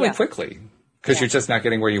fairly quickly, because you're just not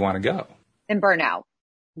getting where you want to go. And burnout.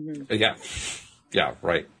 Mm-hmm. Yeah,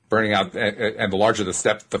 right. Burning out, and the larger the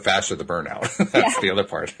step, the faster the burnout. That's the other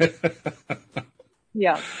part.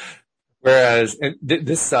 Yeah. Whereas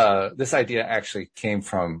this idea actually came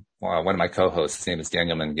from one of my co-hosts. His name is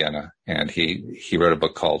Daniel Mangena, and he wrote a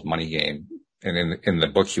book called Money Game. And in the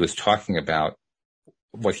book, he was talking about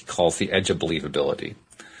what he calls the edge of believability,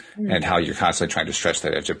 and how you're constantly trying to stretch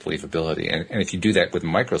that edge of believability. And if you do that with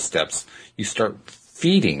micro steps, you start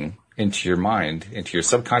feeding into your mind, into your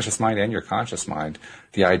subconscious mind and your conscious mind,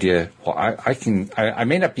 the idea, well, I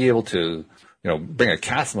may not be able to, bring a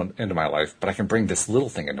castle into my life, but I can bring this little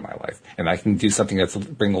thing into my life, and I can do something that's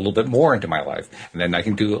bring a little bit more into my life, and then I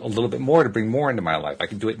can do a little bit more to bring more into my life. I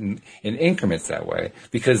can do it in increments that way,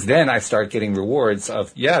 because then I start getting rewards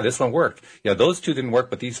of, this one worked. Yeah, those 2 didn't work,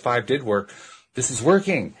 but these 5 did work. This is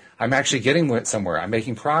working. I'm actually getting somewhere. I'm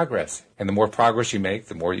making progress. And the more progress you make,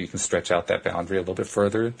 the more you can stretch out that boundary a little bit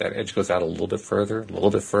further. That edge goes out a little bit further, a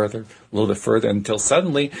little bit further, a little bit further, until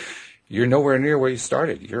suddenly you're nowhere near where you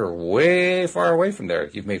started. You're way far away from there.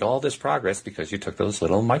 You've made all this progress because you took those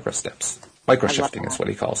little micro steps. Micro shifting is what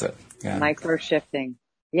he calls it. Yeah. Micro shifting.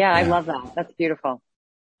 Yeah, I love that. That's beautiful.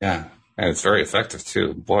 Yeah. And it's very effective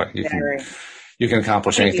too. Boy, you can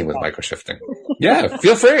accomplish anything with micro shifting. Yeah,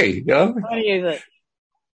 feel free. I want to use it.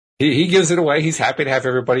 He gives it away. He's happy to have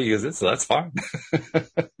everybody use it, so that's fine.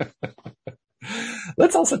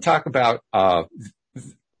 Let's also talk about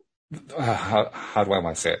how do I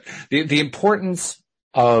want to say it? The importance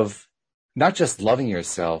of not just loving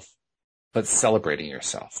yourself, but celebrating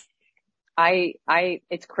yourself.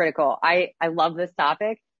 It's critical. I love this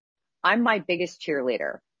topic. I'm my biggest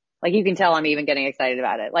cheerleader. Like, you can tell I'm even getting excited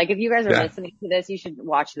about it. Like, if you guys are listening to this, you should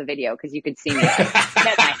watch the video because you could see me. I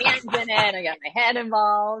got my hands in it. I got my head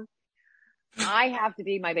involved. I have to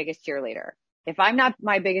be my biggest cheerleader. If I'm not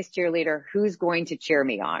my biggest cheerleader, who's going to cheer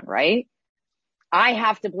me on, right? I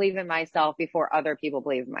have to believe in myself before other people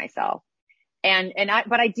believe in myself.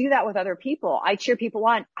 But I do that with other people. I cheer people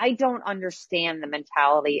on. I don't understand the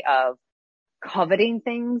mentality of coveting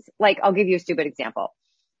things. Like, I'll give you a stupid example.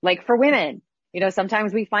 Like, for women,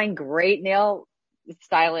 sometimes we find great nail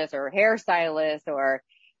stylists or hairstylists or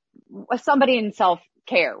somebody in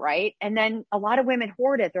self-care, right? And then a lot of women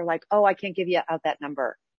hoard it. They're like, oh, I can't give you out that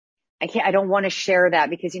number. I don't want to share that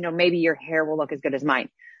because, maybe your hair will look as good as mine.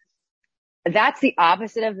 That's the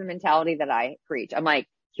opposite of the mentality that I preach. I'm like,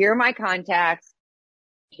 here are my contacts.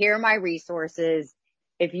 Here are my resources.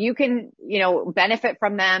 If you can, benefit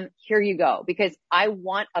from them, here you go. Because I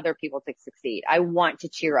want other people to succeed. I want to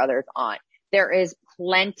cheer others on. There is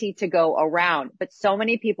plenty to go around, but so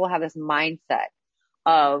many people have this mindset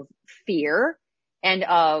of fear and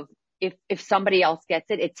of if somebody else gets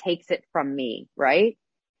it, it takes it from me, right?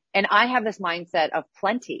 And I have this mindset of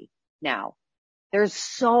plenty now. There's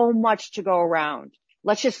so much to go around.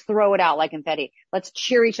 Let's just throw it out like confetti. Let's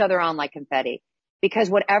cheer each other on like confetti, because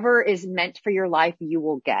whatever is meant for your life, you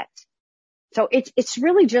will get. So it's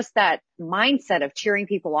really just that mindset of cheering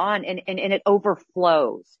people on and it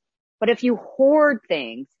overflows. But if you hoard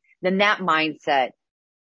things, then that mindset,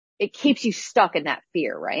 it keeps you stuck in that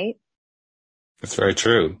fear, right? That's very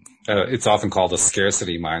true. It's often called a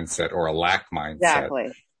scarcity mindset or a lack mindset.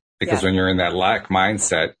 Exactly. Because when you're in that lack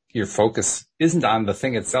mindset, your focus isn't on the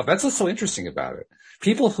thing itself. That's what's so interesting about it.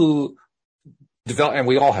 People who develop, and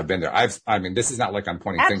we all have been there. This is not like I'm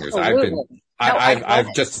pointing fingers.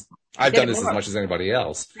 I've done this as much as anybody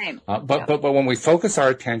else. But when we focus our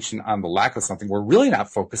attention on the lack of something, we're really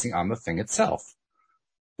not focusing on the thing itself.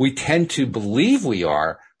 We tend to believe we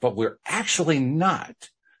are, but we're actually not.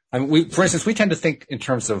 For instance, we tend to think in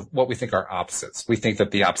terms of what we think are opposites. We think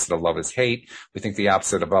that the opposite of love is hate. We think the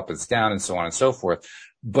opposite of up is down, and so on and so forth.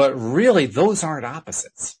 But really, those aren't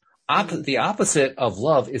opposites. The opposite of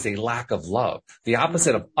love is a lack of love. The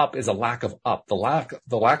opposite of up is a lack of up. The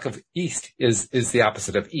lack of east is the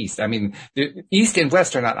opposite of east. East and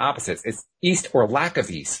west are not opposites. It's east or lack of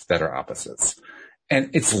east that are opposites. And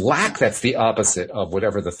it's lack that's the opposite of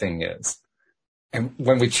whatever the thing is. And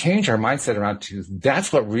when we change our mindset around to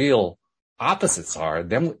that's what real opposites are,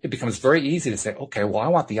 then it becomes very easy to say, okay, well, I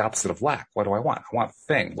want the opposite of lack. What do I want? I want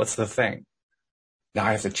thing. What's the thing? Now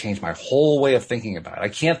I have to change my whole way of thinking about it. I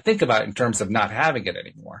can't think about it in terms of not having it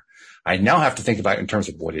anymore. I now have to think about it in terms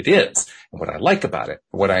of what it is and what I like about it,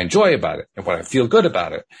 and what I enjoy about it, and what I feel good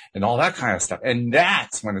about it, and all that kind of stuff. And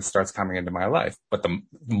that's when it starts coming into my life. But the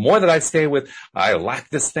more that I stay with, I lack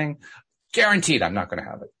this thing, guaranteed I'm not going to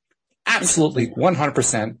have it. Absolutely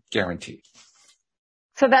 100% guaranteed.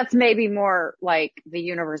 So that's maybe more like the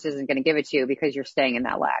universe isn't going to give it to you because you're staying in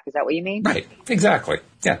that lack. Is that what you mean? Right. Exactly.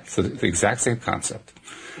 Yeah. So the exact same concept.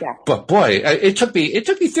 Yeah. But boy, it took me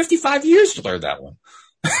 55 years to learn that one.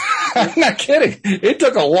 I'm not kidding. It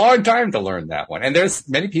took a long time to learn that one. And there's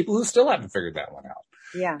many people who still haven't figured that one out.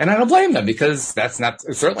 Yeah. And I don't blame them because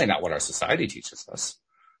certainly not what our society teaches us.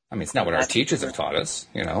 It's not what our teachers have taught us.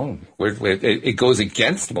 It goes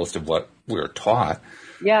against most of what we're taught.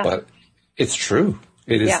 Yeah. But it's true.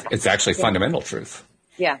 It is. Yeah. It's actually fundamental truth.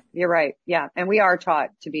 Yeah, you're right. Yeah. And we are taught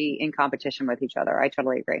to be in competition with each other. I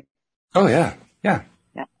totally agree. Oh, yeah. Yeah.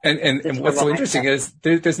 Yeah. And what's so interesting is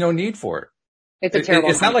there's no need for it. It's a terrible.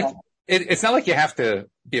 It's not like you have to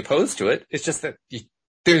be opposed to it. It's just that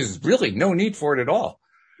there's really no need for it at all.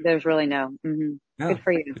 There's really no. Mm-hmm. No. Good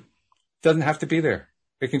for you. It doesn't have to be there.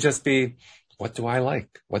 It can just be, what do I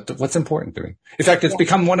like? What's important to me? In fact, it's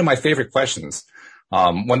become one of my favorite questions.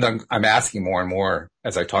 One that I'm asking more and more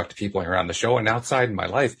as I talk to people here on the show and outside in my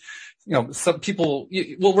life. Some people,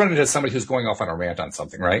 we'll run into somebody who's going off on a rant on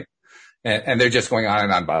something, right? And they're just going on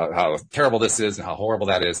and on about how terrible this is and how horrible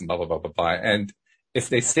that is and blah, blah, blah, blah, blah. And if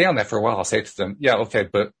they stay on that for a while, I'll say to them, yeah, okay,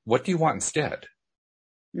 but what do you want instead?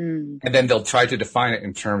 Mm. And then they'll try to define it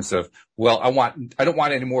in terms of, well, I don't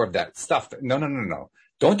want any more of that stuff. No.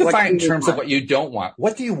 Don't define it in terms of what you don't want.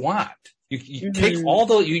 What do you want? You take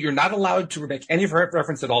all you're not allowed to make any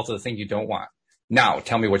reference at all to the thing you don't want. Now,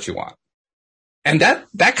 tell me what you want. And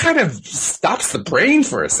that kind of stops the brain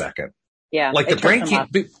for a second. Yeah. Like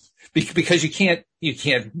the because you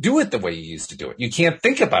can't do it the way you used to do it. You can't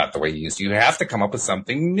think about it the way you used to. You have to come up with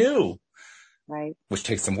something new. Right. Which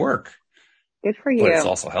takes some work. Good for you. But it's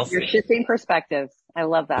also healthy. You're shifting perspectives. I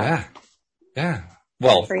love that. Yeah. Yeah.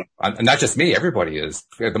 Well, not just me, everybody is.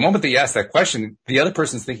 At the moment that you ask that question, the other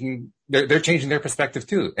person's thinking they're changing their perspective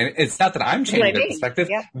too. And it's not that I'm changing their perspective.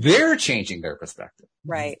 Yeah. They're changing their perspective.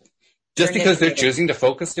 Right. Just because they're choosing to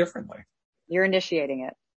focus differently. You're initiating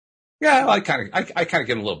it. Yeah, I kind of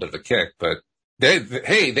get a little bit of a kick, but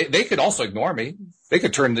they could also ignore me. They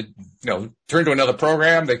could turn to another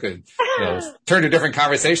program. They could, turn to a different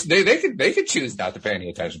conversation. They could choose not to pay any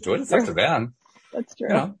attention to it. It's up to them. That's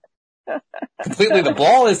true. Completely, the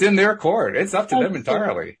ball is in their court. It's up to them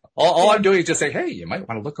entirely. All I'm doing is just say, hey, you might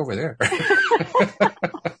want to look over there.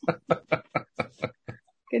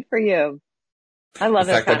 Good for you. I love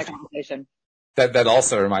this kind of conversation. That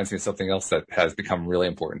also reminds me of something else that has become really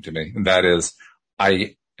important to me. And that is,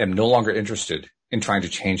 I am no longer interested in trying to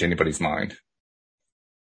change anybody's mind.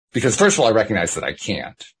 Because first of all, I recognize that I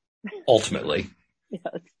can't, ultimately. Yes.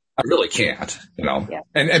 I really can't, Yeah.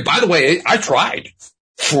 And by the way, I tried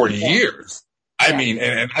for years. I mean,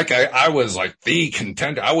 and I was like the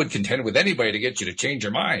contender. I would contend with anybody to get you to change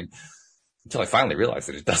your mind until I finally realized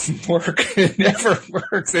that it doesn't work. It never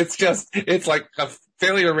works. It's like a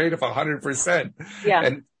failure rate of 100%.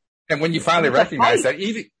 Yeah. And when you finally recognize that,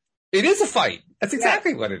 it is a fight. That's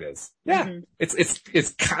exactly what it is. Yeah. Mm-hmm.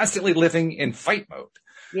 It's constantly living in fight mode.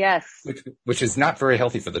 Yes. Which is not very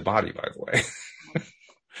healthy for the body, by the way.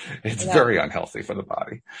 It's very unhealthy for the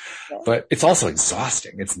body, but it's also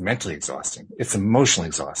exhausting. It's mentally exhausting. It's emotionally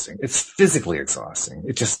exhausting. It's physically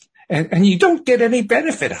exhausting. And you don't get any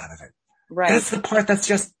benefit out of it. Right. That's the part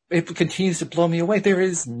it continues to blow me away. There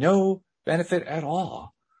is no benefit at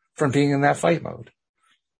all from being in that fight mode.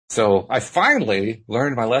 So I finally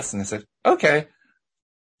learned my lesson and said, okay,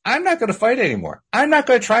 I'm not going to fight anymore. I'm not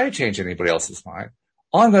going to try to change anybody else's mind.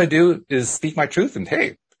 All I'm going to do is speak my truth and,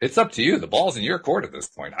 hey, it's up to you. The ball's in your court at this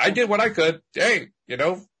point. I did what I could. Hey,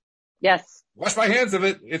 Yes. Wash my hands of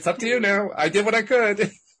it. It's up to you now. I did what I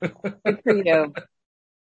could. Good for you.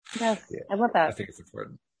 Yes. Yeah, I love that. I think it's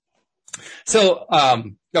important. So,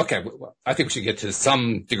 okay. I think we should get to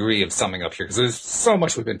some degree of summing up here because there's so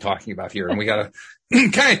much we've been talking about here and we got to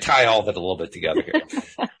kind of tie all of it a little bit together here.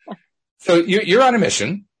 So you're on a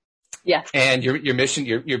mission. Yes. And your mission,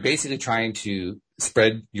 you're basically trying to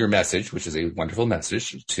spread your message, which is a wonderful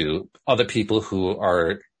message, to other people who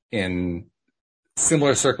are in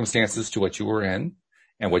similar circumstances to what you were in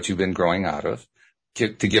and what you've been growing out of, to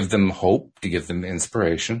give them hope, to give them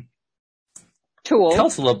inspiration. Tools. Tell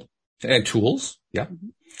us a little, and tools. Yeah.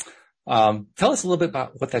 Tell us a little bit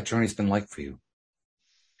about what that journey's been like for you.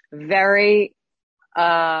 Very,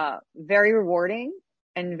 very rewarding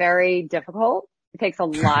and very difficult. It takes a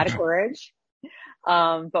lot of courage.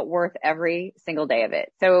 But worth every single day of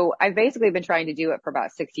it. So I've basically been trying to do it for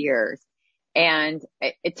about 6 years, and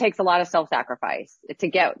it takes a lot of self-sacrifice to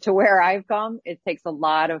get to where I've come. It takes a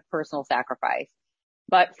lot of personal sacrifice,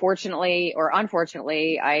 but fortunately or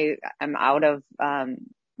unfortunately, I am out of,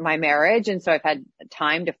 my marriage. And so I've had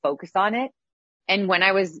time to focus on it. And when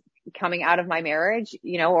I was coming out of my marriage,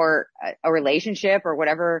 or a relationship or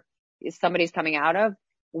whatever somebody's coming out of,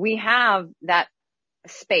 we have that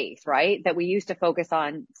space, right? That we used to focus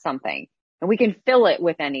on something and we can fill it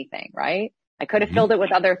with anything, right? I could have filled it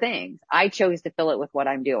with other things. I chose to fill it with what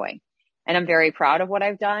I'm doing, and I'm very proud of what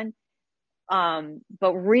I've done.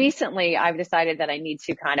 But recently I've decided that I need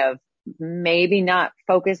to kind of maybe not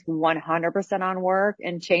focus 100% on work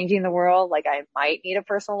and changing the world. Like I might need a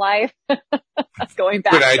personal life. Going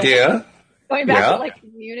back. Good idea. Going back to like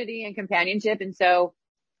community and companionship. And so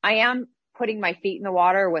I am putting my feet in the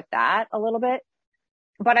water with that a little bit.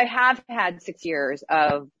 But I have had 6 years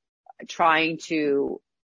of trying to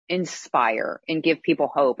inspire and give people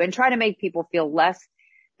hope and try to make people feel less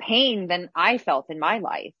pain than I felt in my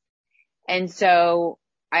life. And so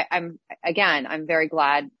I'm very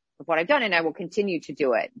glad of what I've done, and I will continue to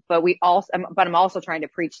do it. But I'm also trying to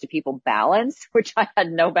preach to people balance, which I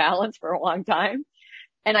had no balance for a long time.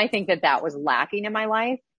 And I think that was lacking in my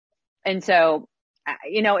life. And so,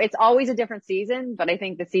 it's always a different season, but I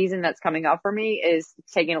think the season that's coming up for me is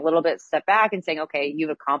taking a little bit step back and saying, okay,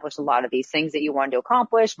 you've accomplished a lot of these things that you wanted to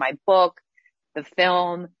accomplish. My book, the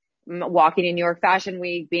film, walking in New York Fashion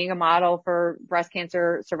Week, being a model for breast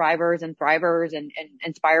cancer survivors and thrivers and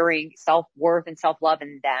inspiring self-worth and self-love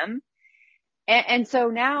in them. And so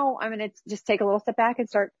now I'm going to just take a little step back and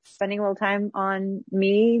start spending a little time on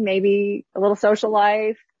me, maybe a little social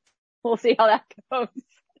life. We'll see how that goes.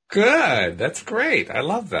 Good. That's great. I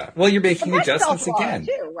love that. Well, you're making adjustments again.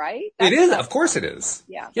 Too, right? It is. Of course it is.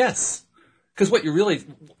 Yeah. Yes. Because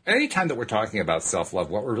anytime that we're talking about self-love,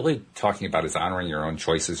 what we're really talking about is honoring your own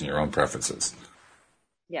choices and your own preferences.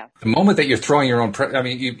 Yeah. The moment that you're throwing your own,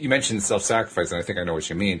 you mentioned self-sacrifice, and I think I know what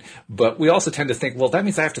you mean, but we also tend to think, well, that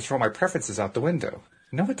means I have to throw my preferences out the window.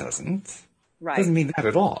 No, it doesn't. Right. It doesn't mean that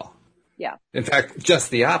at all. Yeah. In fact,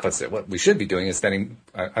 just the opposite. What we should be doing is spending,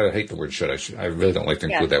 I hate the word should, I really don't like to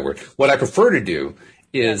include that word. What I prefer to do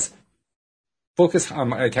is focus on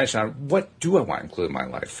my attention on what do I want to include in my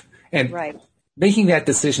life? And making that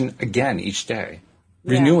decision again each day.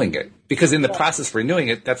 Renewing it. Because in the process of renewing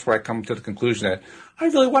it, that's where I come to the conclusion that I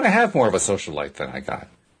really want to have more of a social life than I got.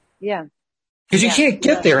 Yeah. Because you can't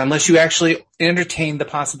get there unless you actually entertain the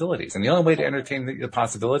possibilities. And the only way to entertain the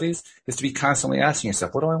possibilities is to be constantly asking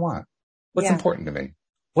yourself, what do I want? What's important to me?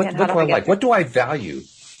 What do I like? What do I value?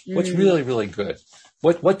 What's really, really good?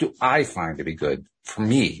 What do I find to be good for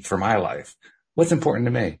me, for my life? What's important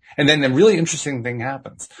to me? And then the really interesting thing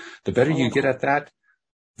happens. The better you get at that,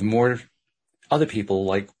 the more other people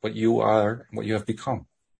like what you are, what you have become.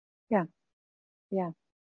 Yeah. Yeah.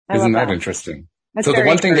 Isn't that interesting? That's so the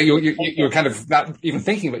one thing that you were kind of not even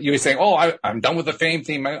thinking about, you were saying, I'm done with the fame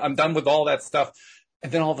theme. I'm done with all that stuff.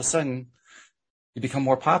 And then all of a sudden you become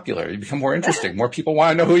more popular. You become more interesting. More people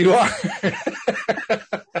want to know who you are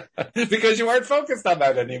because you aren't focused on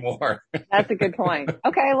that anymore. That's a good point.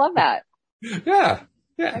 Okay. I love that. Yeah.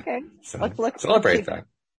 Yeah. Okay. So let's celebrate that.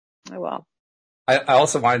 I will. I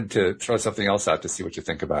also wanted to throw something else out to see what you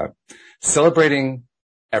think about celebrating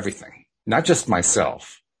everything, not just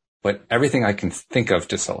myself, but everything I can think of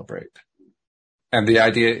to celebrate. And the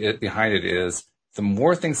idea behind it is the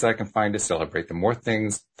more things that I can find to celebrate, the more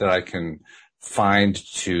things that I can find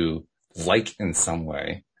to like in some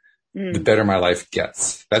way, the better my life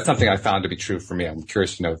gets. That's something I found to be true for me. I'm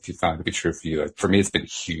curious to know if you found it to be true for you. For me, it's been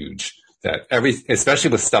huge. That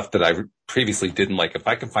especially with stuff that I previously didn't like, if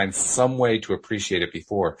I can find some way to appreciate it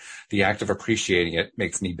before, the act of appreciating it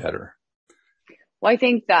makes me better. Well, I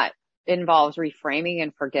think that involves reframing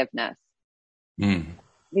and forgiveness.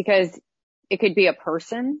 Because it could be a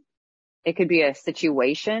person, it could be a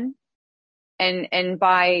situation. And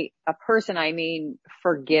by a person, I mean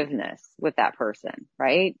forgiveness with that person,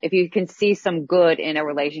 right? If you can see some good in a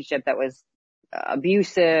relationship that was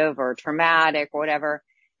abusive or traumatic or whatever,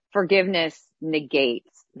 forgiveness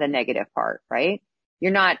negates the negative part, right?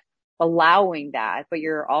 You're not allowing that, but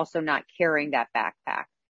you're also not carrying that backpack.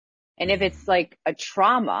 And if it's like a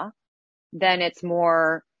trauma, then it's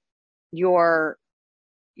more you're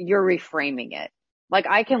reframing it. Like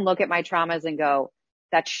I can look at my traumas and go,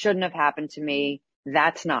 that shouldn't have happened to me.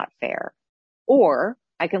 That's not fair. Or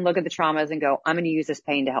I can look at the traumas and go, I'm going to use this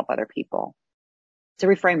pain to help other people. It's a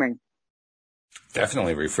reframing.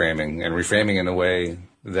 Definitely reframing, and reframing in a way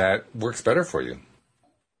that works better for you.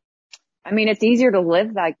 I mean, it's easier to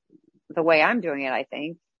live like the way I'm doing it, I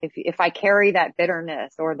think. If I carry that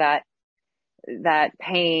bitterness or that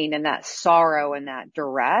pain and that sorrow and that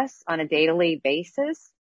duress on a daily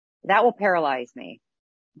basis, that will paralyze me.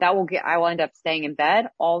 I will end up staying in bed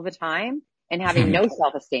all the time and having no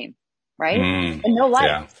self-esteem, right? And no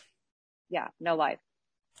life. Yeah, no life.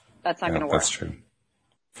 That's not going to work. That's true.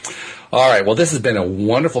 All right. Well, this has been a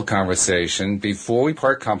wonderful conversation. Before we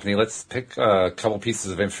part company, let's pick a couple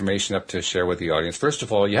pieces of information up to share with the audience. First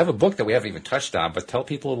of all, you have a book that we haven't even touched on, but tell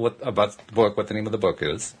people about the book, what the name of the book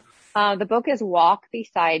is. The book is Walk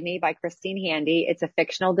Beside Me by Christine Handy. It's a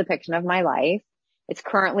fictional depiction of my life. It's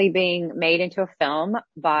currently being made into a film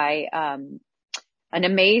by an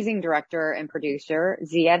amazing director and producer,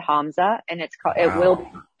 Ziad Hamza, and it's called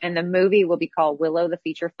and the movie will be called Willow the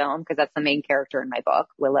Feature Film, because that's the main character in my book,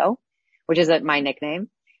 Willow, which is my nickname.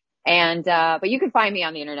 And but you can find me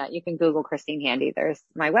on the internet. You can Google Christine Handy. There's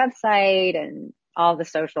my website and all the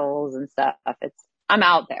socials and stuff. I'm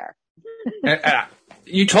out there.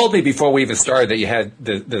 You told me before we even started that you had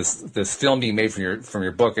this film being made from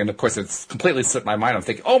your book, and of course it's completely slipped my mind. I'm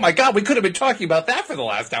thinking, oh my God, we could have been talking about that for the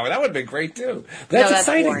last hour. That would have been great too. That's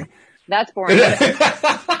exciting. Boring. That's boring.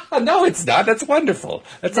 No, it's not. That's wonderful.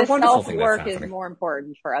 That's a wonderful thing that's happening. Self-work is more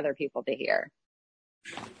important for other people to hear.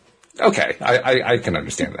 Okay, I can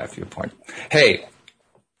understand that viewpoint. Hey,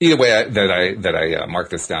 either way that I mark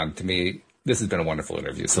this down, to me, this has been a wonderful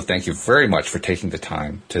interview. So thank you very much for taking the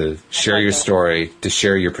time to share your story, to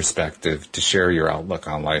share your perspective, to share your outlook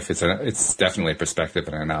on life. It's definitely a perspective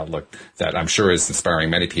and an outlook that I'm sure is inspiring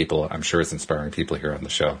many people. I'm sure it's inspiring people here on the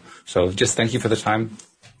show. So just thank you for the time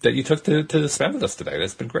that you took to spend with us today.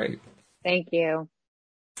 That's been great. Thank you.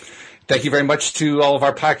 Thank you very much to all of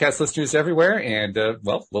our podcast listeners everywhere. And,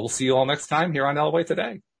 we'll see you all next time here on Elevate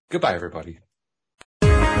Today. Goodbye, everybody.